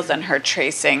materials and her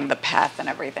tracing the path and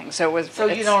everything. So it was. So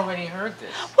you'd already heard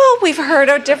this? Well, we've heard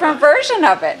a different version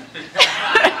of it.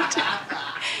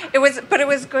 It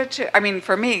was good to. I mean,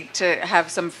 for me to have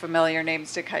some familiar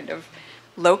names to kind of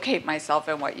locate myself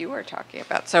in what you were talking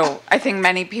about. So I think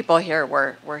many people here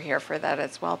were here for that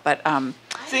as well. But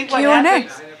Q&A.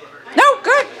 No,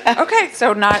 good. Okay,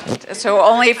 so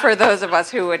only for those of us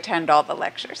who attend all the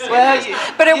lectures. Well,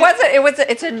 but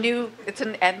it's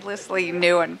an endlessly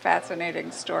new and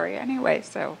fascinating story anyway.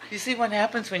 So you see what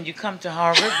happens when you come to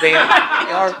Harvard? They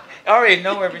already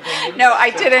know everything. No,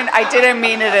 I didn't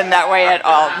mean it in that way at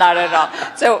all. Not at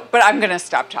all. So, but I'm going to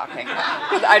stop talking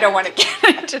because I don't want to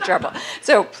get into trouble.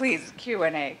 So please,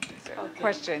 Q&A,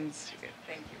 questions.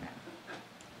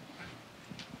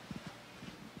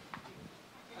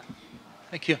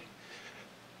 Thank you.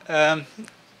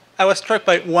 I was struck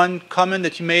by one comment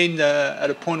that you made at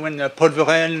a point when Paul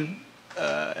Verlaine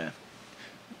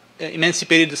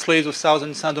emancipated the slaves of South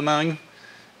and Saint-Domingue,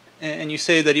 and you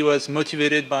say that he was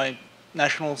motivated by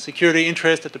national security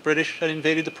interest, that the British had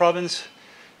invaded the province,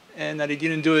 and that he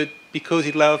didn't do it because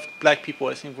he loved black people,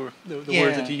 I think were the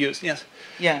words that you used. Yes.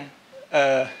 Yeah.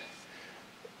 I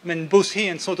mean, both he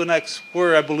and Sonthonax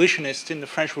were abolitionists in the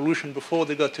French Revolution before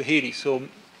they got to Haiti, so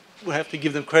we have to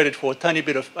give them credit for a tiny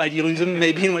bit of idealism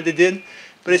maybe in what they did,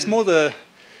 but it's more the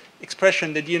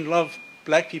expression they didn't love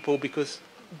black people because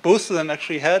both of them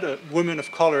actually had a woman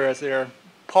of color as their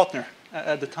partner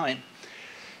at the time.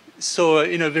 So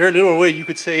in a very little way, you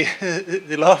could say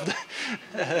they loved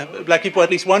black people,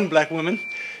 at least one black woman,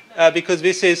 because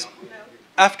this is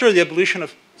after the abolition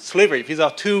of slavery. These are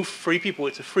two free people.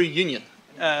 It's a free union.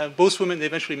 Both women they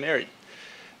eventually married.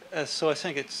 So I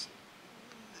think it's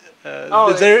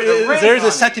there's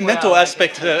a sentimental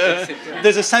aspect.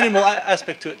 There's a sentimental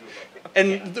aspect to it.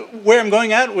 And where I'm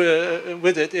going at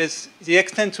with it is the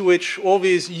extent to which all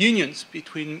these unions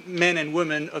between men and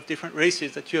women of different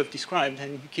races that you have described,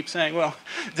 and you keep saying, well,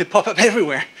 they pop up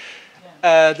everywhere.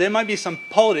 Yeah. There might be some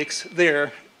politics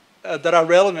there that are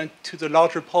relevant to the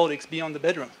larger politics beyond the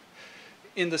bedroom,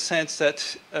 in the sense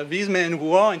that these men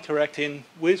who are interacting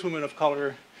with women of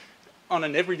color on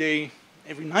an every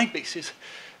night basis,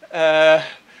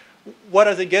 what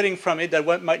are they getting from it that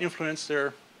what might influence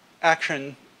their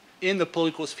action in the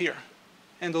political sphere?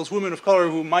 And those women of color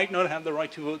who might not have the right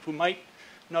to vote, who might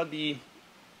not be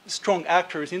strong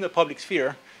actors in the public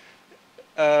sphere,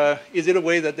 is it a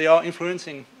way that they are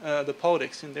influencing the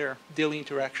politics in their daily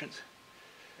interactions?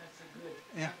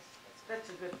 That's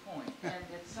a good point. And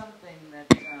it's something that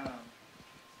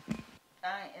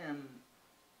I am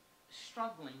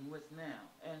struggling with now,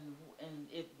 and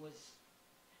it was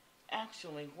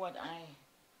actually what I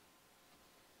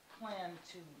plan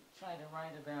to try to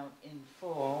write about in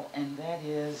full, and that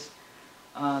is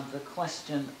the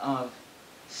question of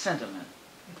sentiment.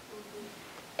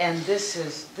 And this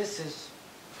is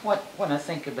what I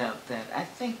think about that. I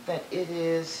think that it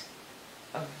is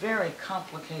a very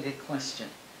complicated question.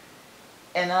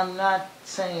 And I'm not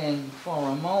saying for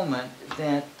a moment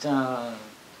that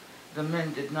the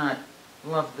men did not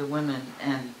love the women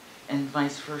and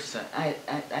vice versa.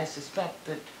 I suspect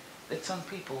that some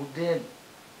people did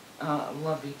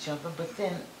love each other, but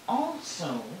then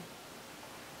also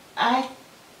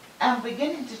I'm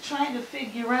beginning to try to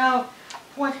figure out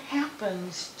what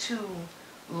happens to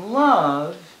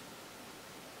love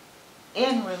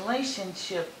in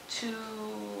relationship to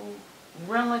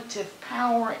relative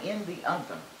power in the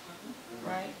other,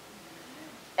 right?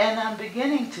 And I'm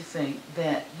beginning to think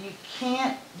that you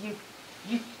can't,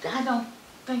 I don't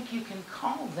think you can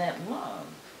call that love.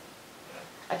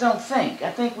 I don't think.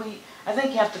 I think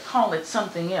you have to call it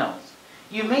something else.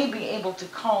 You may be able to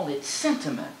call it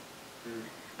sentiment,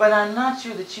 but I'm not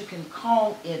sure that you can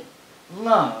call it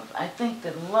love. I think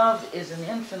that love is an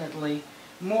infinitely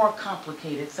more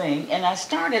complicated thing. And I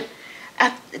started,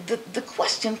 the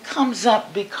question comes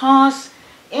up because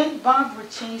in Barbara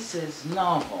Chase's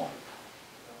novel,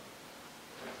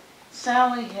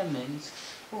 Sally Hemings,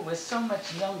 who was so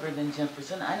much younger than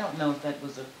Jefferson, I don't know if that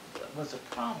was a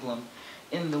problem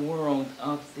in the world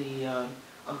of the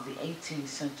 18th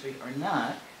century or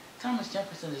not. Thomas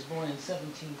Jefferson is born in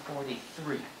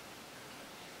 1743.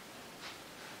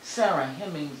 Sarah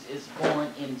Hemings is born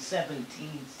in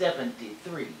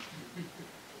 1773.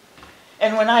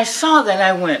 And when I saw that,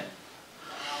 I went,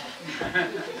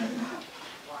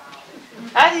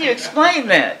 how do you explain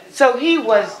that? So he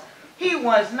was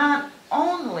not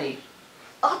only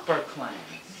upper class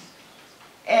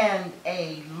and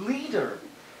a leader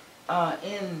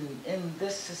in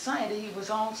this society, he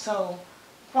was also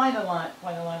quite a lot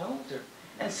older.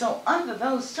 And so under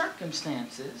those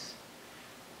circumstances,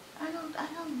 I don't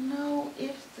know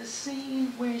if the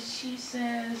scene where she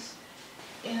says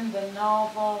in the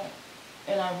novel,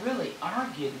 and I really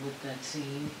argued with that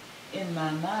scene in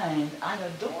my mind, I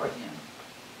adore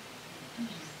him.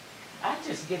 I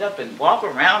just get up and walk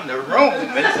around the room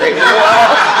and say,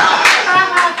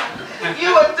 "Whoa,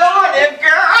 you adore him,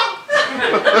 girl."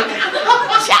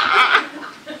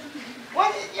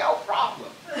 What is your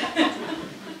problem?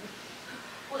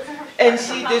 And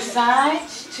she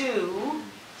decides to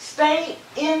stay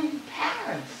in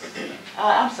Paris.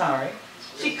 I'm sorry.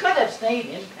 She could have stayed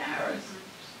in Paris.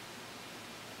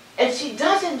 And she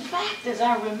does, in fact, as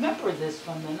I remember this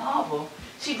from the novel,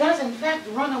 she does, in fact,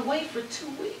 run away for 2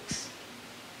 weeks.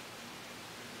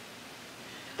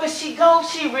 But she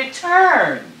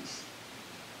returns.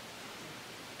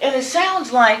 And it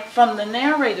sounds like, from the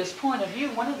narrator's point of view,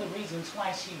 one of the reasons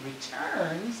why she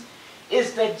returns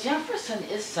is that Jefferson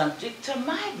is subject to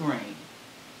migraine.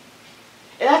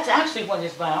 And that's actually what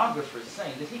his biographers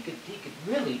say, that he could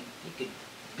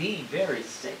be very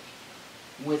sick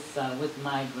with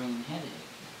migraine headache.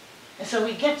 And so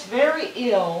he gets very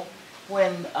ill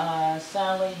when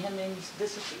Sally Hemings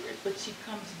disappears, but she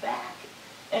comes back.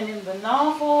 And in the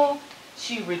novel,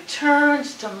 she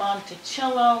returns to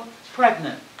Monticello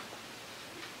pregnant.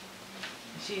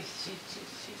 She's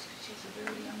a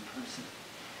very young person.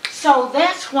 So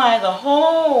that's why the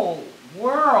whole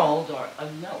world, or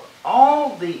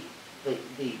all the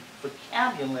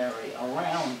vocabulary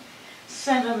around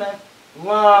sentiment,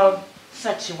 love,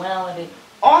 sexuality,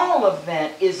 all of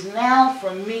that is now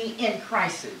for me in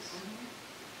crisis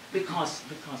because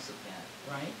of that,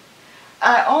 right?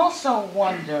 I also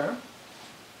wonder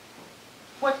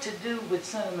what to do with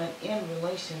sentiment in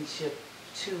relationship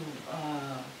to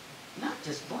not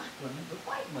just black women, but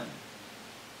white women,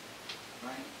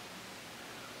 right?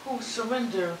 Who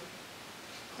surrender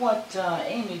what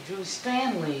Amy Drew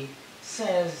Stanley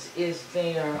says is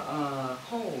their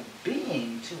whole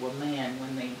being to a man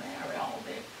when they marry, all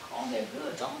their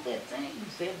goods, all their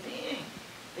things, their being.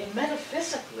 They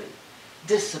metaphysically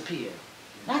disappear.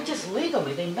 Not just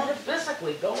legally, they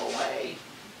metaphysically go away.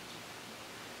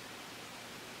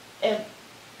 And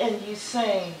you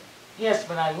say, yes,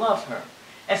 but I love her.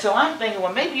 And so I'm thinking,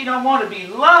 well, maybe you don't want to be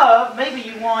loved, maybe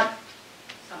you want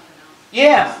something else.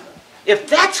 Yeah, if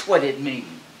that's what it means.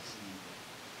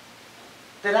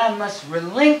 That I must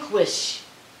relinquish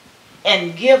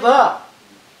and give up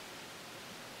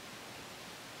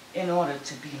in order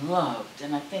to be loved.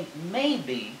 And I think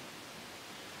maybe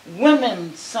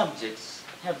women subjects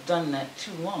have done that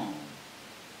too long.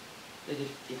 That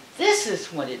if this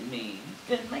is what it means,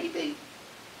 then maybe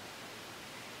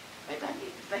I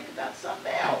need to think about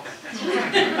something else.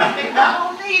 I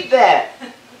don't need that.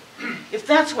 If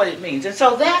that's what it means. And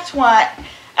so that's why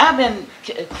I'm in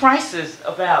crisis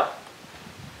about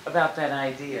that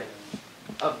idea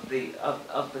of the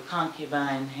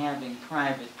concubine having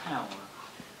private power,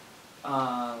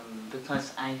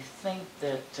 because I think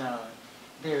that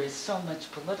there is so much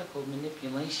political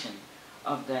manipulation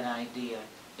of that idea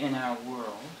in our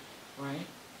world, right?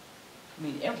 I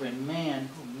mean, every man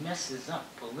who messes up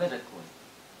politically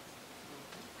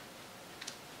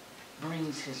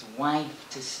brings his wife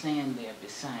to stand there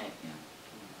beside him.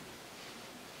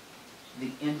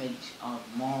 The image of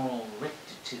moral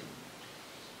rectitude.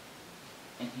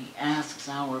 And he asks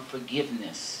our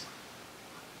forgiveness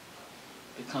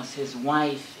because his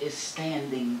wife is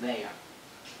standing there.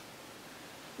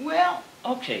 Well,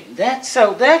 okay,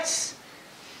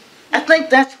 I think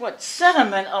that's what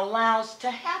sentiment allows to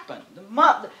happen. The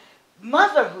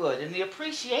motherhood and the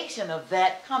appreciation of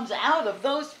that comes out of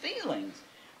those feelings,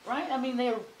 right? I mean,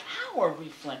 they're power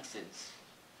reflexes.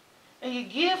 And you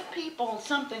give people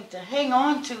something to hang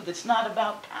on to that's not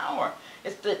about power.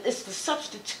 It's the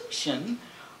substitution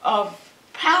of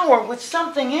power with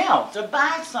something else or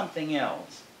by something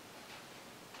else.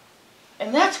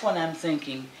 And that's what I'm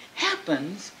thinking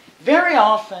happens very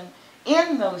often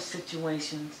in those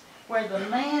situations where the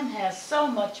man has so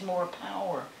much more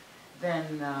power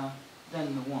than the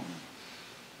woman.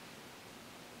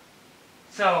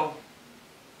 So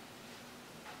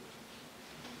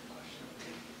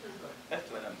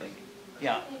that's what I'm thinking.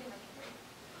 Yeah.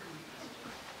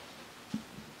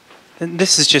 And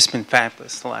this has just been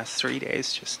fabulous the last 3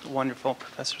 days. Just wonderful,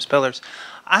 Professor Spillers.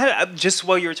 Just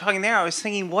while you were talking there, I was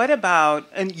thinking, what about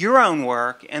in your own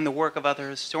work and the work of other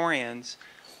historians?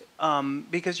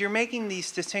 Because you're making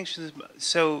these distinctions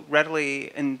so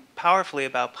readily and powerfully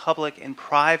about public and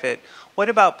private. What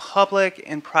about public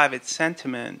and private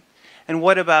sentiment? And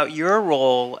what about your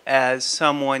role as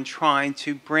someone trying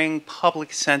to bring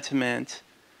public sentiment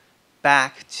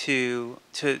back to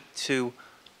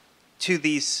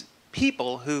these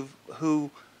people who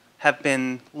have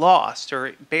been lost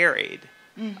or buried?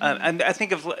 And I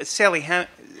think of Sally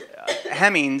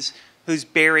Hemings, who's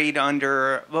buried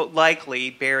under, well,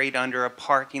 likely buried under a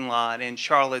parking lot in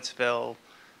Charlottesville,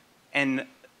 and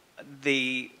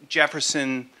the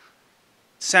Jefferson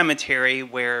Cemetery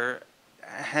where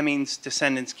Hemings'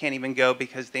 descendants can't even go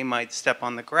because they might step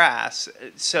on the grass.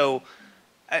 So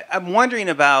I'm wondering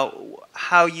about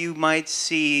how you might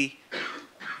see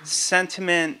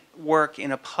sentiment work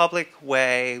in a public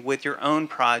way with your own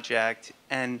project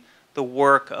and the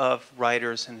work of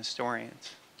writers and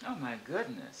historians. Oh my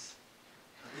goodness.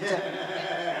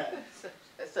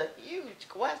 That's a huge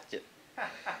question.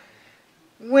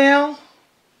 Well,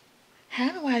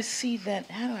 how do I see that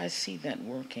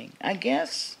working? I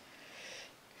guess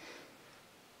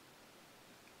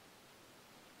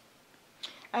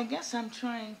I'm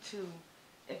trying to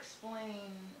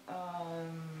explain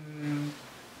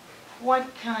what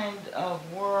kind of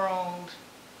world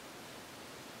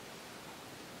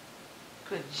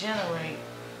could generate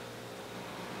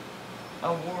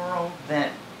a world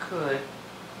that could,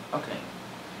 okay,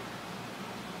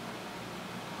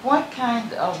 what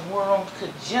kind of world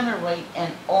could generate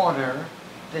an order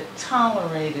that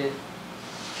tolerated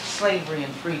slavery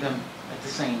and freedom at the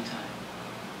same time?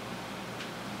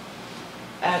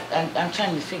 I'm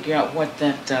trying to figure out what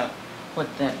that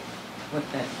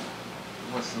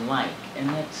was like, and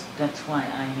that's why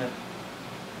I have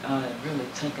really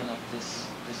taken up this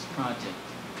project.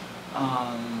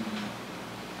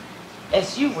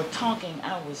 As you were talking,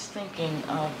 I was thinking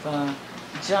of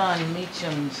John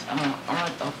Meacham's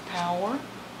Art of Power,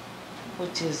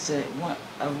 which is a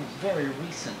very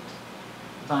recent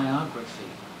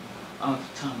biography of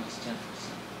Thomas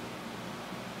Jefferson.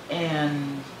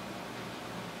 And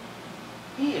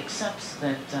he accepts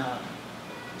that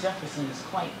Jefferson is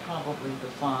quite probably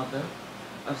the father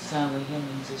of Sally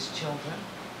Hemings' children.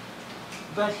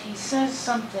 But he says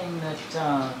something that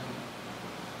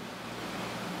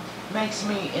makes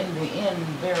me, in the end,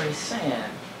 very sad.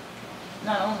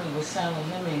 Not only was Sally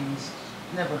Hemings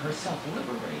never herself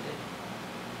liberated,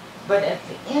 but at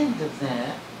the end of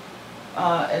that,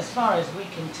 as far as we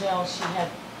can tell, she had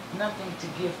nothing to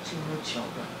give to her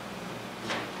children.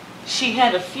 She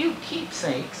had a few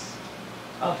keepsakes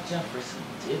of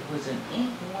Jefferson's. It was an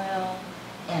inkwell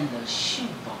and a shoe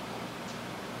buckle.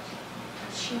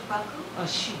 Shoe buckle? A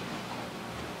shoe buckle.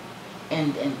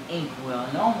 And an inkwell.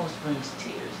 And it almost brings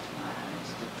tears to my eyes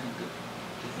to think of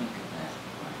that.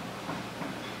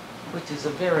 Which is a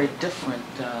very different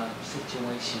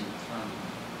situation from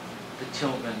the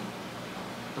children,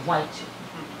 the white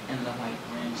children and the white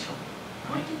grandchildren.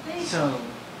 Right? What did they have?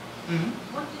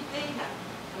 What did they have,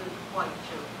 the white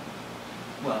children?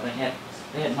 Well, they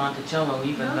had Monticello,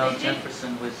 even though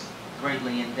Jefferson was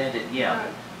greatly indebted. Yeah,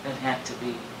 right. That had to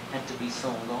be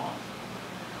sold off.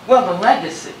 Well, the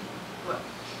legacy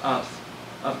of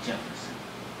Jefferson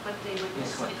But they were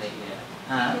is what they had.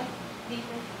 Huh? He left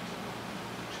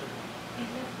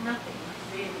nothing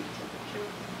really to the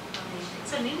children. I mean,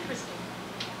 it's an interesting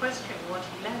question what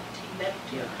he left. He left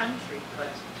to a country, but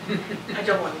I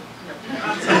don't want to. No,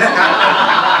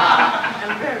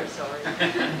 I'm very sorry.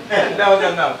 No.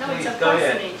 No, Please it's a go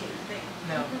ahead. fascinating thing.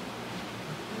 No.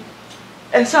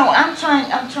 And so I'm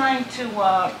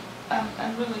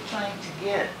really trying to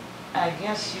get, I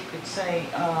guess you could say,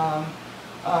 a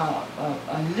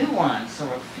nuance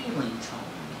or a feeling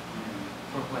tone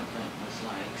for what that was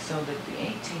like, so that the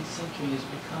 18th century has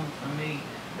become for me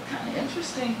a kind of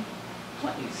interesting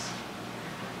place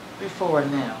before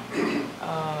now,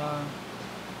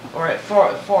 or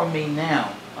for me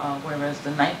now, whereas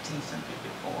the 19th century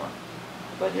before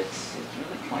but it's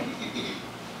really quite,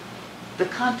 the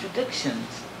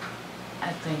contradictions, I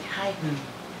think, heighten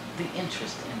the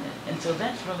interest in it. And so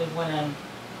that's really what I'm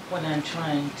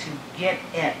trying to get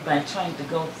at by trying to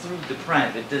go through the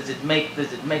private. Does it make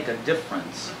a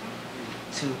difference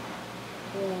to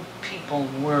who people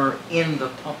were in the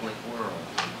public world,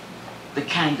 the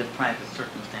kind of private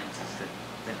circumstances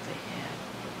that they had?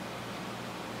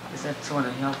 Does that sort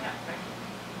of help?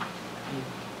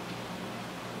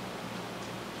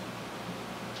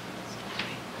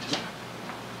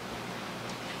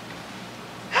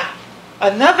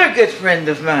 Another good friend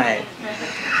of mine,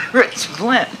 Rich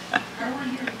Flint.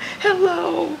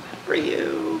 Hello, how are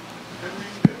you?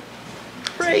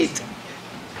 Great.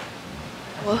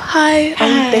 Well, hi.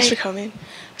 Hi. Thanks for coming.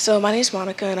 So my name is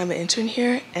Monica, and I'm an intern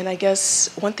here. And I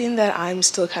guess one thing that I'm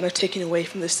still kind of taking away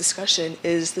from this discussion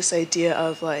is this idea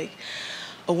of like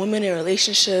a woman in a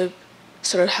relationship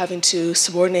sort of having to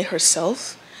subordinate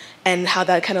herself, and how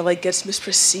that kind of like gets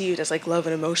misperceived as like love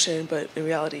and emotion, but in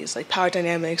reality it's like power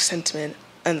dynamics, sentiment,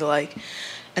 and the like.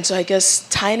 And so I guess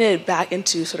tying it back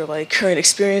into sort of like current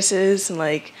experiences and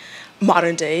like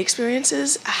modern day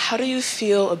experiences, how do you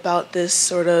feel about this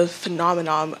sort of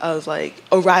phenomenon of like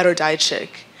a ride or die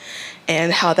chick,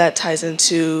 and how that ties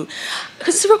into,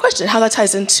 because it's a real question, how that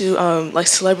ties into like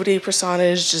celebrity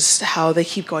personage, just how they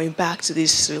keep going back to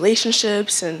these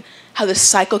relationships, and how this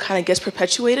cycle kind of gets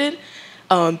perpetuated,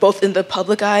 both in the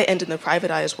public eye and in the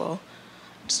private eye as well.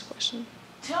 Just a question.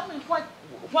 Tell me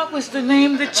what was the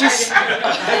name that you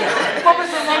what was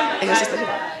the name? I guess it's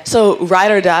like, so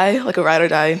ride or die, like a ride or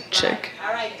die chick.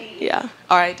 R.I.D. Yeah,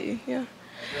 R.I.D. Yeah.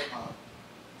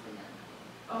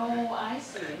 Oh, I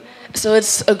see. So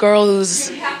it's a girl who's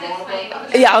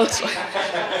yeah.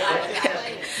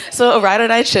 So a ride or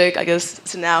die chick, I guess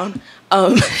it's a noun.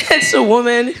 It's a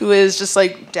woman who is just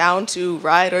like down to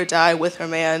ride or die with her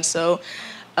man. So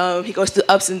he goes through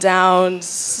ups and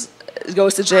downs,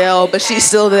 goes to jail, but she's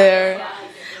still there.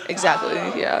 Exactly.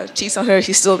 Yeah. Cheats on her.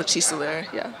 She's still there.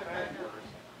 Yeah.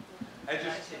 I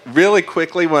just really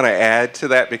quickly want to add to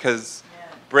that, because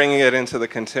bringing it into the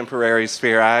contemporary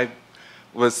sphere, I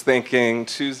was thinking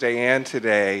Tuesday and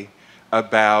today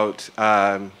about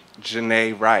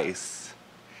Janae Rice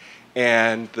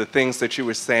and the things that you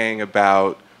were saying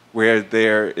about where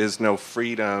there is no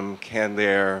freedom, can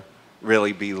there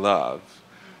really be love?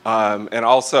 And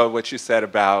also what you said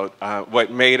about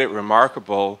what made it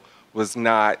remarkable was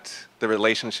not the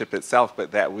relationship itself,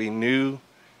 but that we knew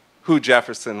who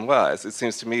Jefferson was. It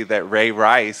seems to me that Ray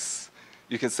Rice,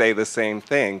 you can say the same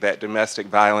thing, that domestic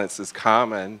violence is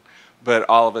common, but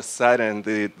all of a sudden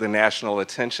the national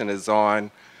attention is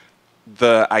on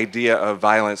the idea of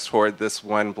violence toward this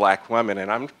one black woman.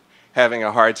 And I'm having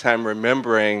a hard time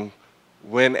remembering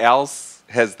when else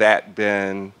has that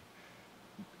been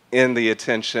in the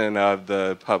attention of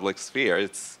the public sphere.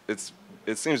 It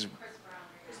seems.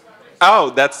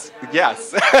 Oh, that's,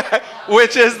 yes.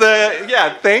 Which is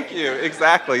yeah, thank you,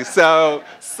 exactly. So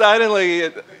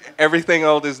suddenly everything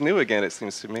old is new again, it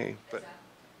seems to me. But.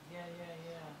 Yeah.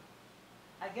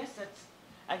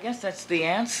 I guess that's the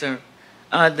answer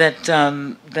that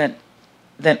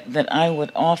I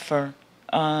would offer.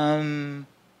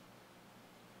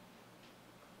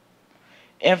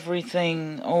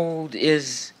 Everything old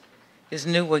is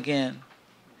new again.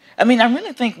 I mean, I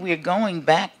really think we're going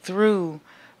back through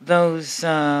those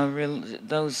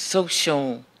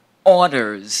social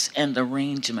orders and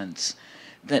arrangements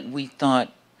that we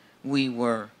thought we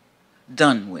were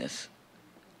done with,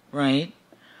 right?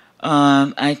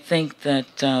 I think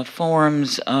that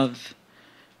forms of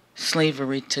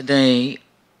slavery today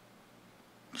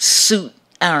suit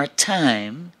our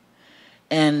time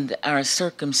and our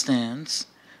circumstance,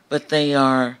 but they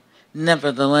are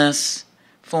nevertheless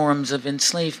forms of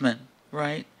enslavement,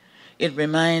 right? It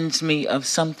reminds me of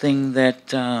something that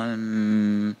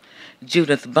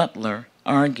Judith Butler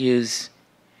argues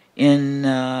in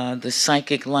The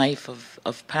Psychic Life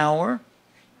of Power,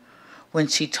 when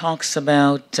she talks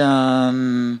about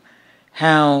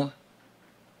how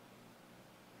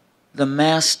the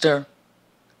master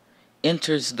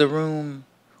enters the room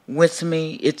with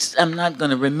me. I'm not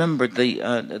going to remember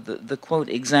the quote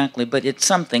exactly, but it's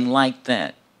something like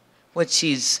that.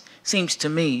 Seems to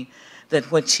me that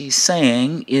what she's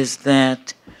saying is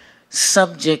that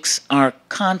subjects are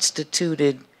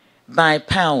constituted by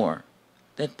power,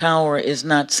 that power is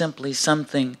not simply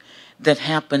something that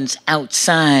happens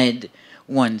outside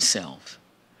oneself,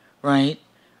 right?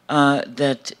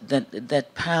 That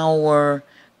power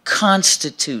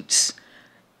constitutes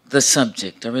the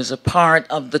subject, or is a part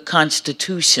of the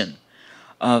constitution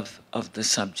of the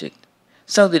subject.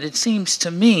 So that it seems to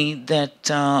me that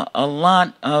a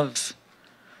lot of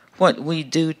what we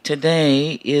do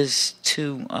today is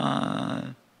to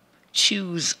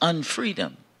choose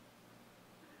unfreedom,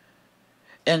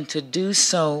 and to do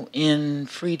so in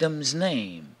freedom's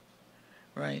name,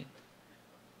 right?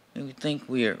 And we think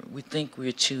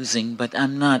we're choosing, but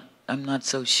I'm not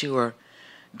so sure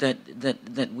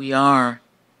that we are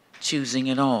choosing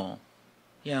at all.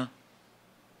 Yeah.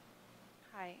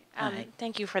 Hi. Hi.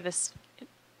 Thank you for this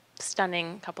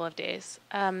stunning couple of days.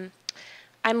 I'm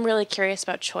really curious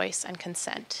about choice and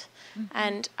consent.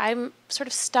 And I'm sort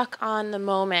of stuck on the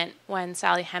moment when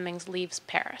Sally Hemings leaves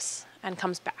Paris and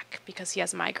comes back because he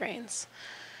has migraines.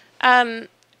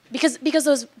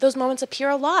 Because those moments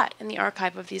appear a lot in the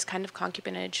archive of these kind of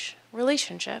concubinage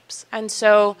relationships. And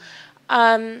so,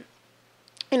 you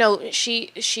know,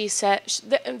 she said,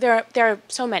 there are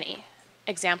so many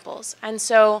examples. And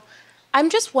so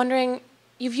I'm just wondering,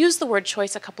 you've used the word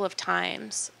choice a couple of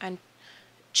times, and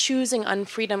choosing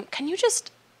unfreedom. Can you just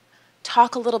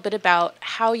talk a little bit about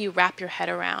how you wrap your head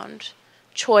around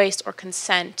choice or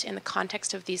consent in the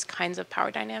context of these kinds of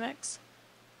power dynamics?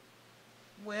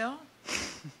 Well,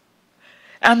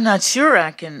 I'm not sure I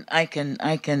can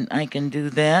do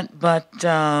that, but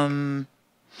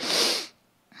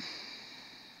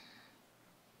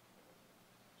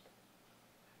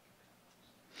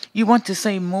you want to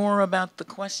say more about the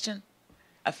question?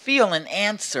 I feel an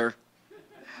answer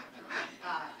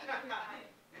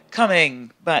coming,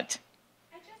 but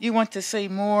you want to say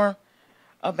more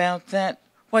about that?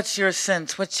 What's your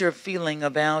sense? What's your feeling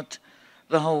about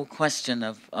the whole question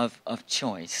of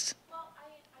choice? Well, I'm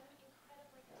incredibly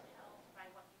compelled by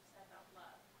what you said about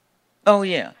love. Oh,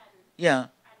 yeah. Yeah.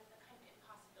 And the kind of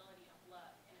impossibility of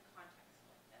love in a context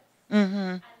like this.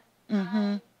 Mm-hmm. And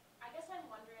Mm-hmm. I guess I'm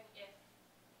wondering if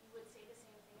you would say the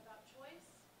same thing about choice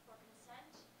or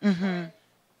consent, Mm-hmm. or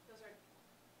those are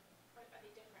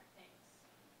they different things?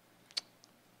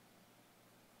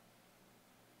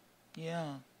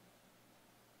 Yeah.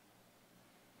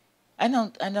 I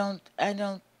don't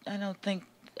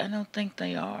think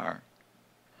they are.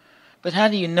 But how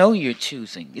do you know you're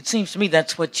choosing? It seems to me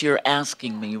that's what you're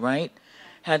asking me, right?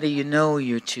 How do you know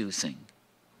you're choosing?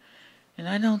 And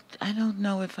I don't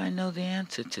know if I know the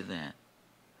answer to that.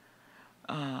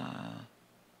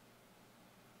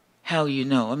 How you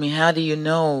know? I mean, how do you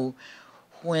know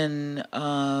when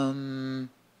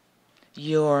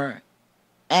your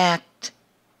act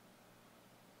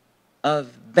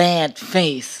of bad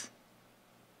faith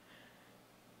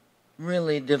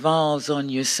really devolves on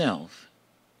yourself,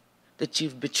 that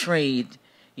you've betrayed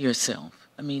yourself?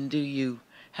 I mean,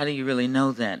 how do you really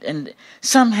know that? And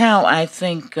somehow I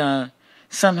think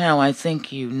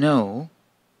you know.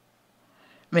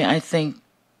 I mean, I think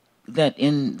that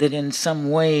in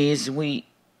some ways we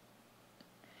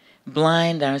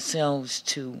blind ourselves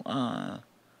to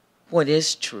what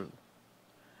is true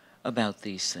about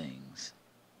these things.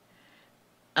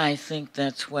 I think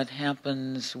that's what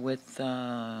happens with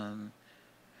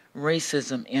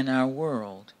racism in our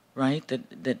world, right?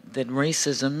 That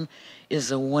racism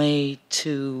is a way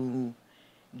to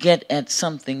get at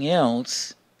something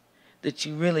else that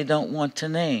you really don't want to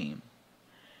name.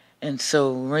 And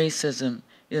so racism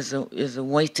is a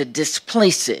way to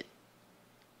displace it.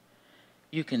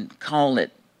 You can call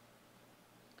it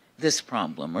this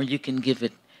problem, or you can give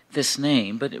it this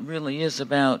name, but it really is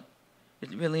about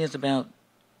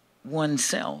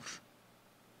oneself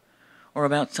or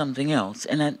about something else.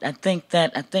 And I think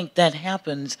that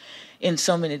happens in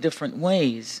so many different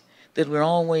ways, that we're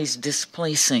always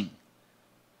displacing,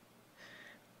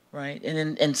 right?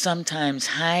 And sometimes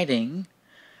hiding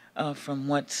from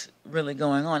what's really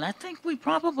going on. I think we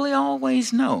probably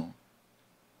always know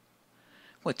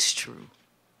what's true,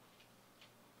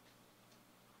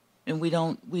 and we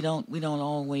don't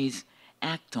always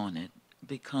act on it,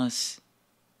 because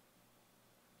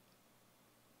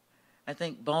I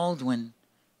think Baldwin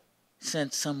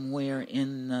said somewhere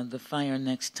in The Fire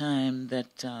Next Time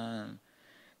that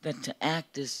to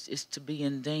act is to be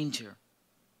in danger.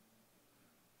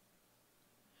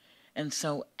 And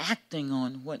so acting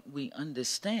on what we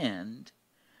understand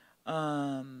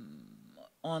on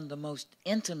the most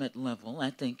intimate level, I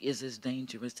think, is as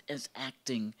dangerous as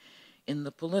acting in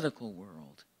the political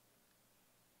world,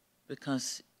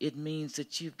 because it means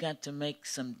that you've got to make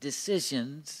some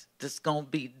decisions that's going to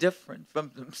be different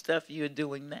from the stuff you're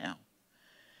doing now,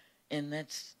 and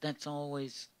that's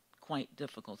always quite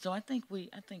difficult. So I think we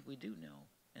do know,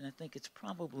 and I think it's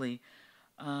probably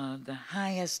the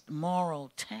highest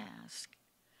moral task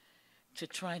to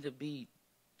try to be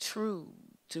true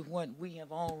to what we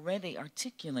have already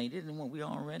articulated and what we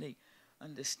already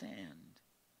understand.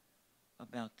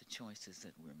 about the choices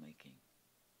that we're making.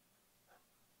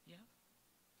 Yeah.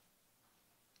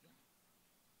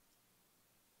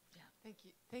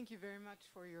 Thank you very much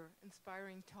for your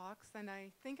inspiring talks. And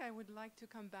I think I would like to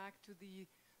come back to the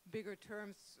bigger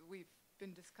terms we've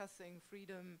been discussing: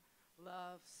 freedom,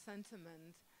 love,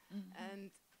 sentiment.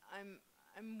 And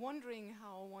I'm wondering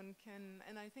how one can,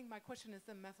 and I think my question is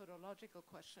a methodological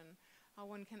question, how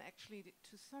one can actually,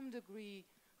 to some degree,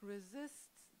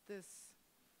 resist this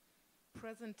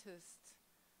presentist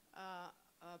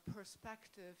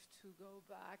perspective to go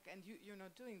back, and you're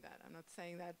not doing that, I'm not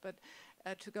saying that, but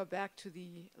to go back to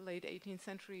the late 18th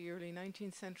century, early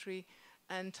 19th century,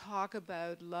 and talk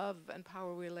about love and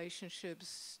power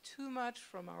relationships too much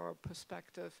from our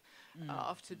perspective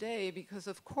of today, because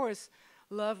of course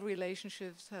love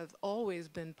relationships have always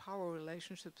been power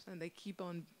relationships, and they keep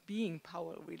on being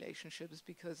power relationships,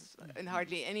 because in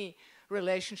hardly any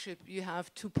relationship you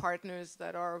have two partners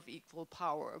that are of equal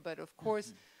power. But of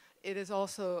course it is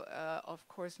also of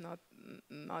course not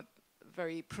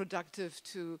very productive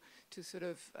to sort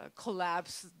of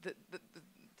collapse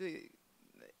the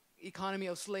economy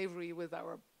of slavery with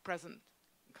our present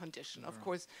condition. Of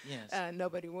course, yes.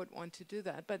 nobody would want to do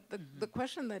that. But the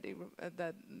question that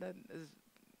is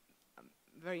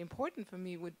very important for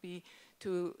me would be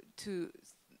to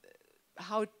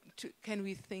how can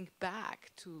we think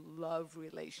back to love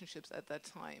relationships at that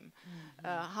time?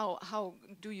 How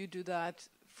do you do that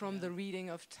from the reading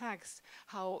of text?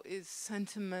 How is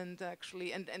sentiment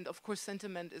actually, and of course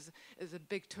sentiment is a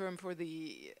big term for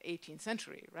the 18th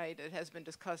century, right? It has been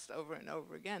discussed over and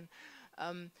over again.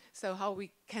 So how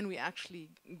can we actually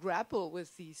grapple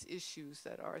with these issues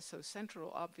that are so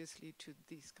central, obviously, to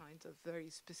these kinds of very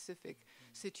specific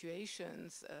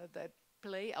situations that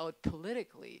play out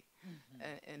politically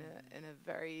in a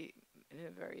very,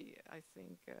 I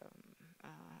think,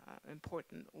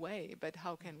 important way. But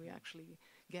how can we actually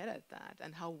get at that,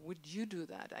 and how would you do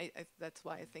that? That's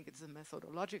why I think it's a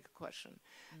methodological question.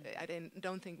 I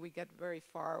don't think we get very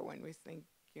far when we think,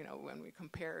 when we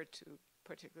compare it to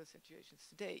particular situations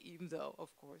today, even though,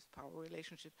 of course, power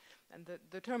relationship and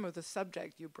the term of the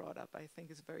subject you brought up, I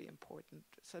think, is very important.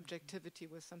 Subjectivity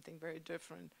was something very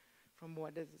different from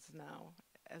what it is now,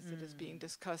 as it is being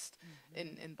discussed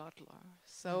in Butler.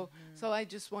 So I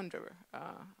just wonder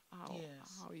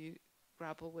how you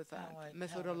grapple with that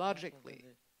methodologically.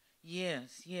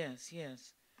 Yes.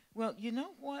 Well, you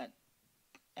know what?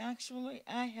 Actually,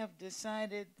 I have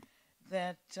decided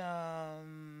that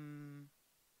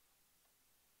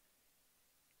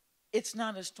it's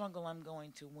not a struggle I'm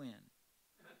going to win.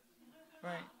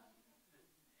 Right?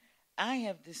 I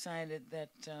have decided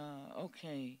that,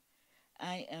 okay,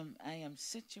 I am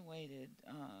situated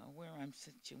where I'm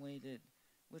situated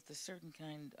with a certain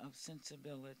kind of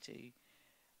sensibility.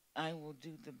 I will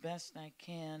do the best I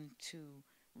can to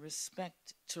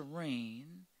respect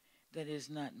terrain that is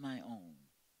not my own.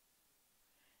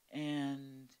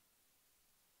 And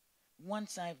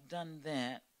once I've done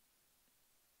that,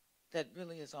 that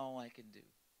really is all I can do,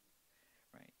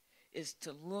 right? Is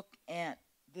to look at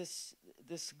this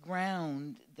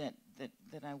ground that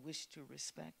I wish to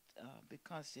respect,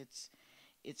 because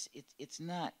it's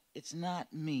not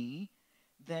me.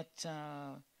 That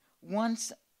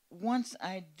once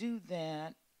I do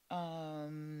that,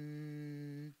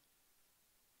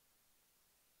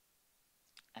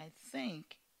 I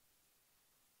think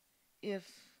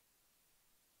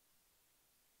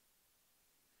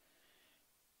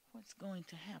what's going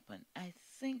to happen? I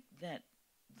think that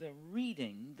the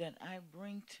reading that I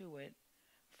bring to it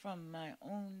from my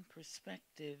own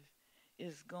perspective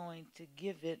is going to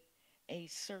give it a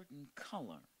certain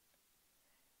color.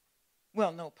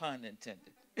 Well, no pun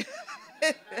intended.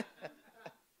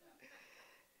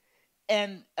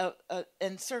 and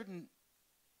certain,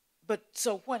 but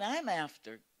so what I'm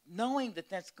after, knowing that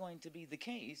that's going to be the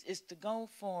case, is to go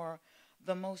for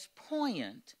the most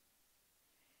poignant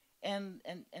and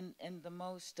the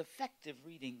most effective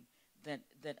reading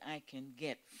that I can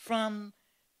get from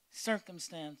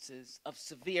circumstances of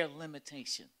severe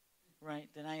limitation, right?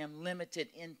 That I am limited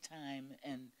in time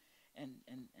and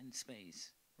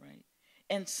space, right?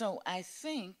 And so I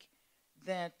think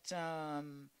that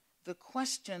the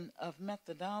question of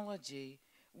methodology,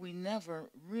 we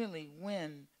never really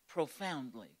win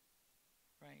profoundly,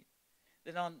 right?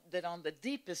 That on the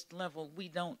deepest level we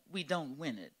don't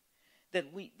win it.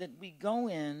 That we go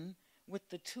in with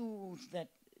the tools that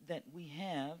we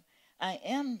have. I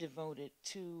am devoted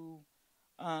to,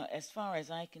 as far as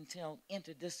I can tell,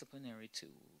 interdisciplinary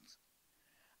tools.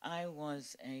 I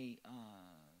was a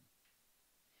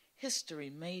history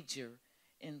major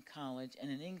in college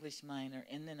and an English minor,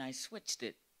 and then I switched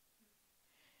it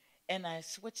And I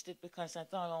switched it because I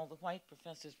thought all the white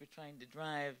professors were trying to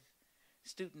drive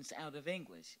students out of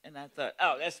English. And I thought,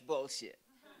 oh, that's bullshit.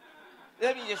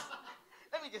 Let me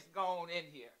just go on in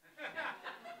here.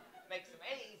 Make some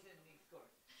A's in these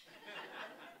courses.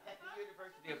 At the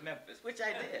University of Memphis, which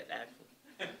I did, actually.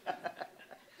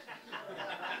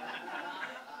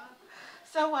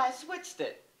 So I switched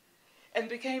it and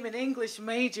became an English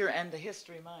major and a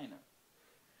history minor.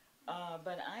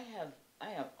 But I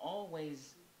have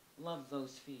always loved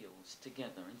those fields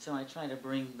together, and so I try to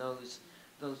bring those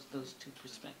two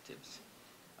perspectives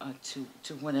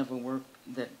to whatever work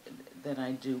that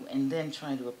I do, and then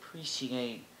try to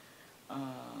appreciate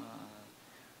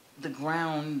the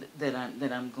ground that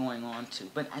I'm going on to.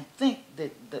 But I think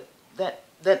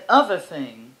that other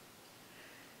thing,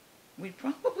 we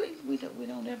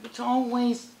don't ever. It's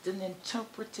always an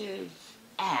interpretive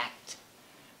act,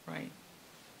 right,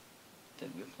 that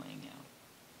we're playing out.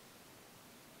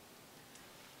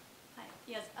 Hi.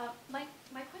 Yes.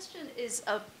 My question is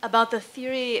about the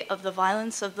theory of the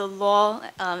violence of the law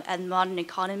and modern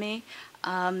economy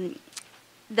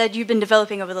that you've been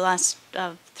developing over the last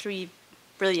 3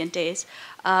 brilliant days.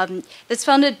 That's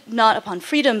founded not upon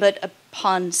freedom but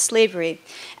upon slavery,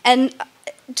 and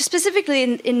specifically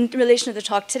in relation to the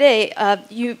talk today,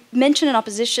 you mentioned an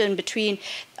opposition between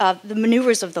the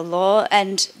maneuvers of the law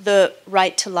and the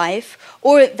right to life,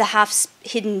 or the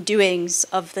half-hidden doings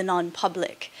of the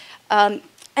non-public.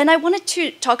 And I wanted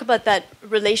to talk about that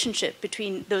relationship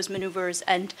between those maneuvers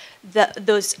and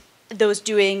those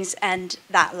doings and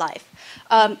that life.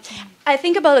 I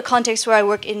think about a context where I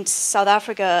work in South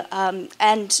Africa,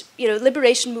 and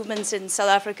liberation movements in South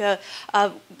Africa,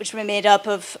 which were made up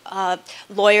of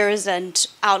lawyers and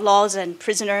outlaws and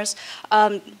prisoners,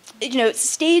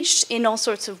 staged in all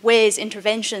sorts of ways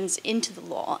interventions into the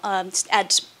law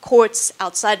at courts,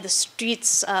 outside the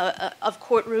streets of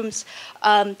courtrooms,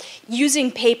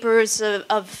 using papers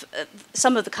of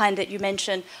some of the kind that you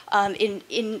mentioned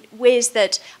in ways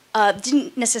that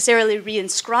didn't necessarily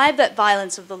reinscribe that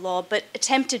violence of the law, but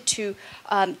attempted to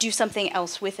do something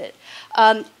else with it.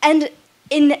 And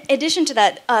in addition to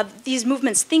that, these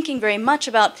movements thinking very much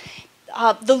about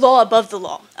the law above the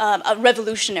law, a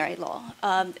revolutionary law,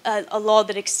 a law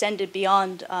that extended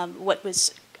beyond what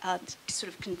was sort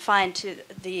of confined to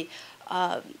the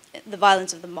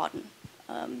violence of the modern.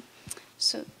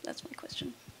 So that's my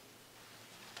question.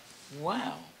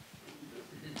 Wow.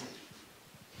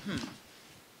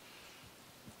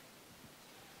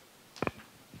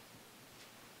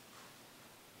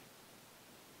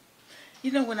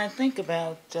 When I think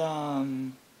about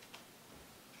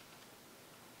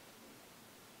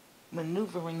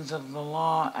maneuverings of the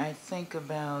law, I think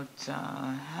about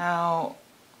how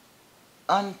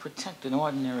unprotected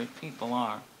ordinary people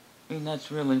are. I mean, that's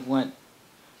really what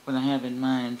I have in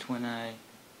mind when I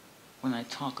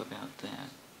talk about that.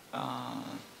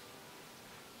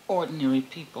 Ordinary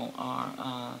people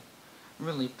are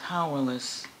really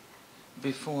powerless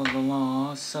before the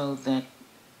law, so that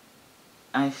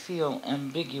I feel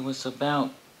ambiguous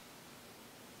about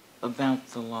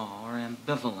the law, or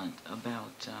ambivalent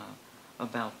about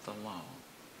the law.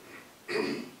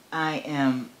 I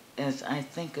am, as I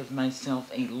think of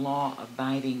myself, a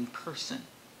law-abiding person.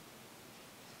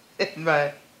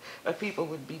 My people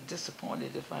would be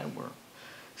disappointed if I were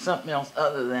something else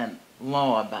other than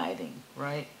law-abiding,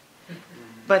 right?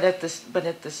 But at the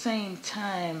same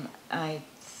time, I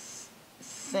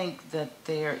think that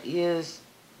there is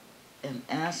an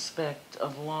aspect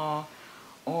of law,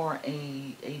 or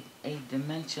a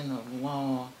dimension of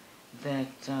law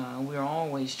that we're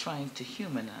always trying to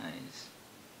humanize,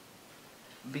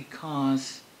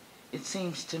 because it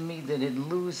seems to me that it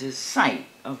loses sight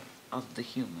of the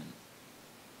human.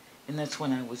 And that's what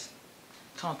I was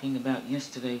talking about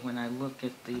yesterday when I look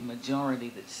at the majority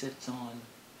that sits on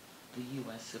the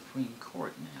U.S. Supreme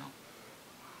Court now.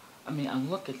 I mean, I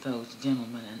look at those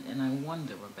gentlemen and I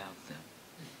wonder about them.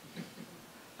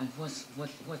 Like,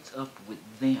 what's up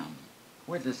with them?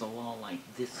 Where does a law like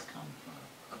this come from?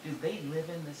 Do they live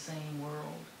in the same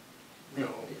world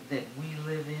that we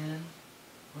live in,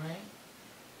 right?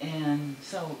 And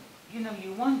so,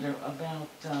 you wonder about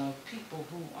people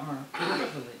who are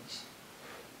privileged,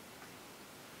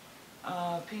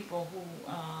 people who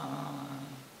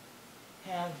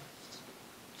have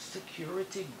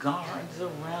security guards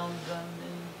around them,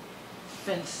 and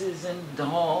fences and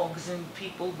dogs and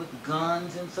people with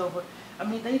guns and so forth. I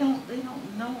mean, they don't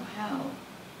know how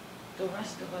the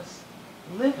rest of us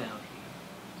live out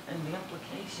here, and the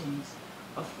implications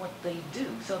of what they do.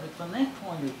 So that from that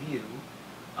point of view,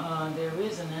 there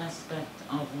is an aspect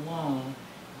of law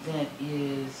that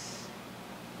is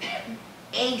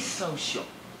asocial,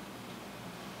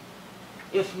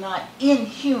 if not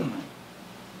inhuman,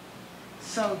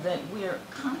 so that we're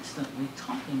constantly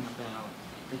talking about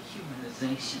the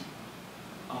humanization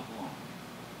of law.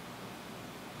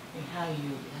 And how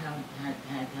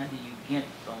do you get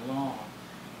the law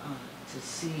to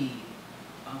see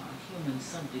a human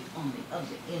subject on the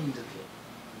other end of it,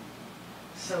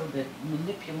 so that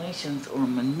manipulations or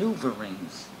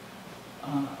maneuverings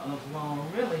of law,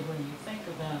 really, when you think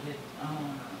about it,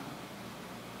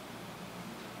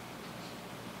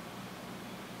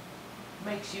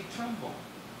 makes you tremble,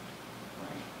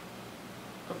 right?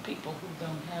 For people who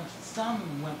don't have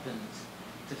some weapons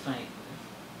to fight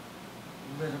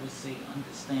with, literacy,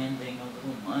 understanding, a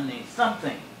little money,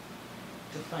 something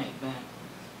to fight back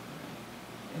with,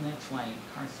 right? And that's why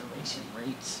incarceration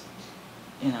rates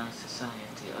in our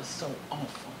society are so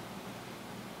awful,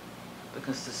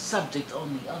 because the subject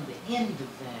on the other end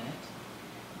of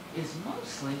that is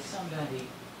mostly somebody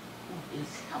who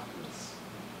is helpless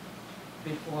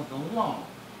before the law.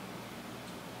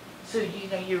 So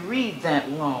you read that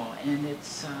law, and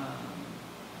it's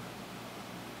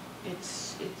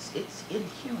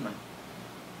inhuman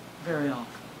very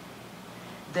often.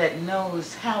 That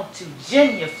knows how to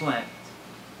genuflect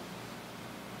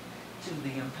to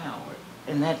the empowered,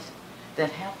 and that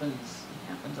happens. It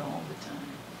happens all the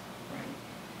time, right?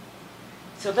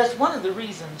 So that's one of the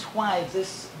reasons why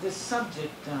this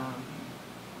subject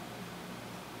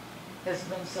has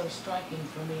been so striking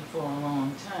for me for a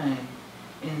long time,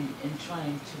 in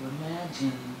trying to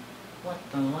imagine what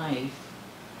the life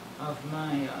of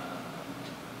my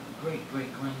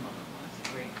great-great-grandmother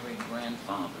was,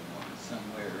 great-great-grandfather was,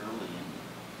 somewhere early in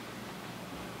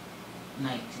the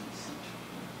 19th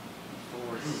century,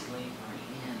 before slavery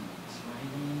ends, right?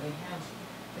 I mean, they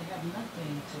have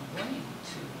nothing to bring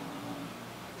to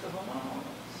the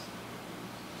laws.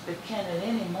 That can at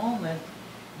any moment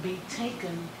be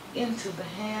taken into the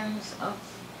hands of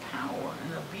power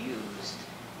and abused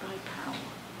by power.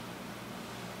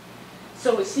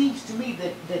 So it seems to me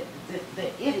that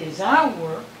it is our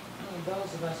work, I mean,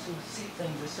 those of us who see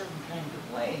things a certain kind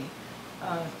of way,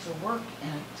 to work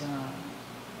at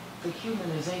the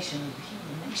humanization of the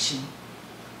human nation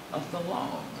of the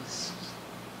laws,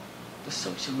 the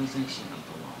socialization of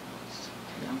the laws,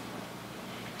 you know,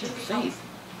 to faith.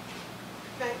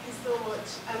 Thank you so much.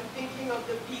 I'm thinking of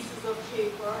the pieces of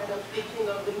paper, and I'm thinking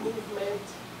of the movement,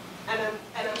 and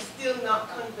I'm still not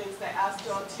convinced. I asked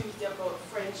you on Tuesday about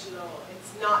French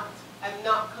law. I'm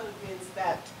not convinced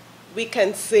that we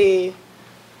can say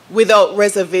without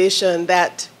reservation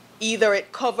that either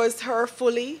it covers her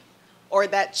fully or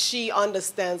that she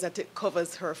understands that it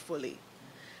covers her fully.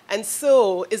 And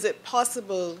so, is it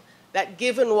possible that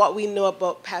given what we know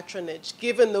about patronage,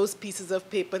 given those pieces of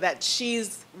paper, that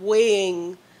she's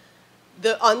weighing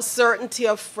the uncertainty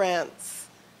of France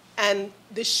and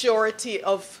the surety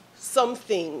of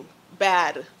something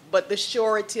bad, but the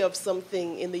surety of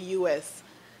something in the US,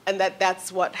 and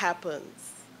that's what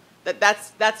happens?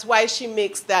 That's why she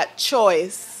makes that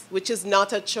choice, which is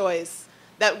not a choice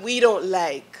that we don't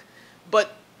like,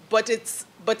 but it's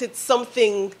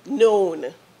something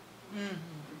known. Mm-hmm.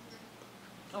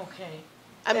 Okay.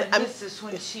 This is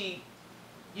when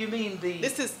you mean the...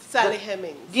 This is Sally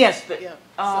Hemings. Yes, but, yeah.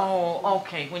 oh,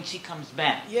 okay, when she comes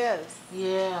back. Yes.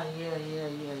 Yeah.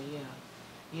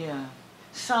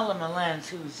 Solomon Lance,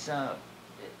 whose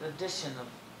edition of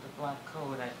the Black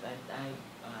Code I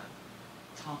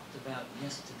talked about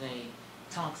yesterday,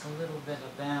 talks a little bit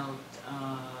about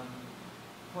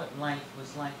what life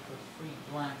was like for free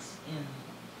blacks in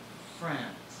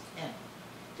France at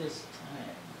this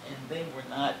time, and they were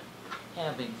not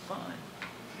having fun.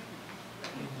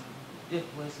 You know, it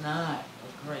was not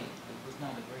a great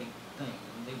thing.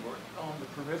 They were on the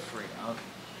periphery of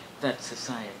that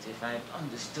society, if I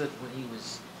understood what he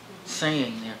was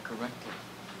saying there correctly.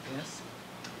 Yes?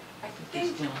 I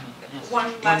think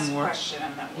one last question,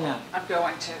 and then I'm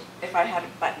going to, if I had a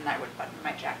button, I would button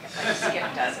my jacket like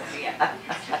Skip does at the end.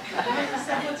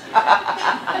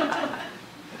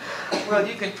 Well,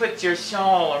 you can put your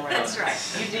shawl around. That's right.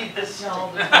 You need the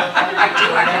shawl. I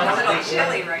do. I'm a little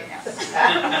chilly right now.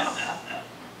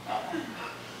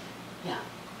 Yeah.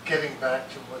 Getting back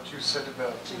to what you said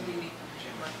about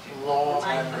law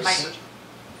and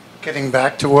getting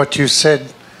back to what you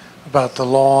said about the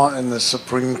law and the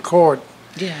Supreme Court.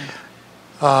 Yeah.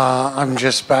 I'm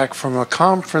just back from a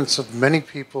conference of many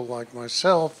people like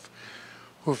myself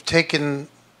who've taken,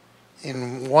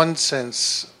 in one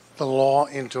sense, the law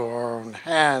into our own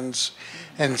hands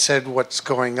and said what's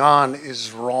going on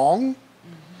is wrong,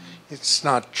 it's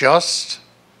not just,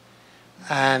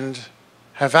 and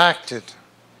have acted.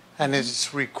 And it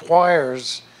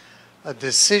requires a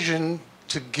decision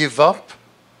to give up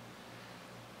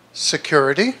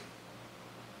security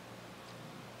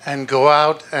and go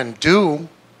out and do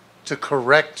to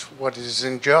correct what is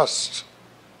unjust.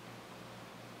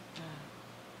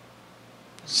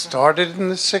 Started in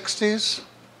the 60s,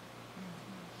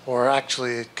 or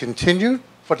actually it continued,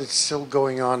 but it's still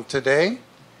going on today.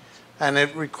 And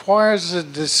it requires a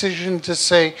decision to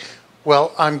say,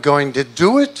 well, I'm going to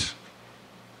do it,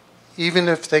 even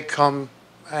if they come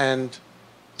and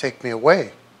take me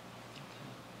away,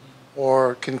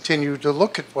 or continue to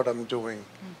look at what I'm doing.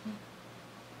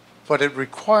 But it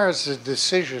requires a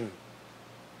decision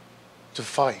to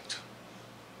fight.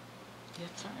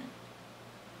 That's right.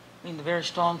 I mean, the very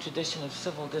strong tradition of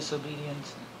civil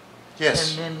disobedience.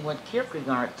 Yes. And then what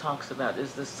Kierkegaard talks about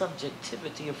is the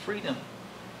subjectivity of freedom.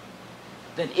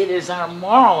 That it is our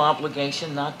moral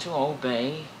obligation not to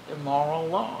obey immoral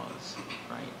laws,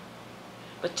 right?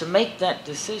 But to make that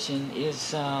decision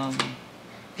is,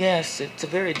 yes, it's a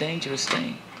very dangerous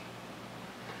thing.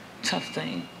 Tough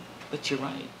thing, but you're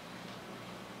right.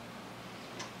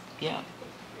 Yeah.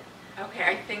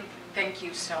 Okay, thank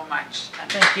you so much.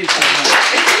 Thank you so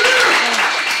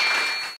much.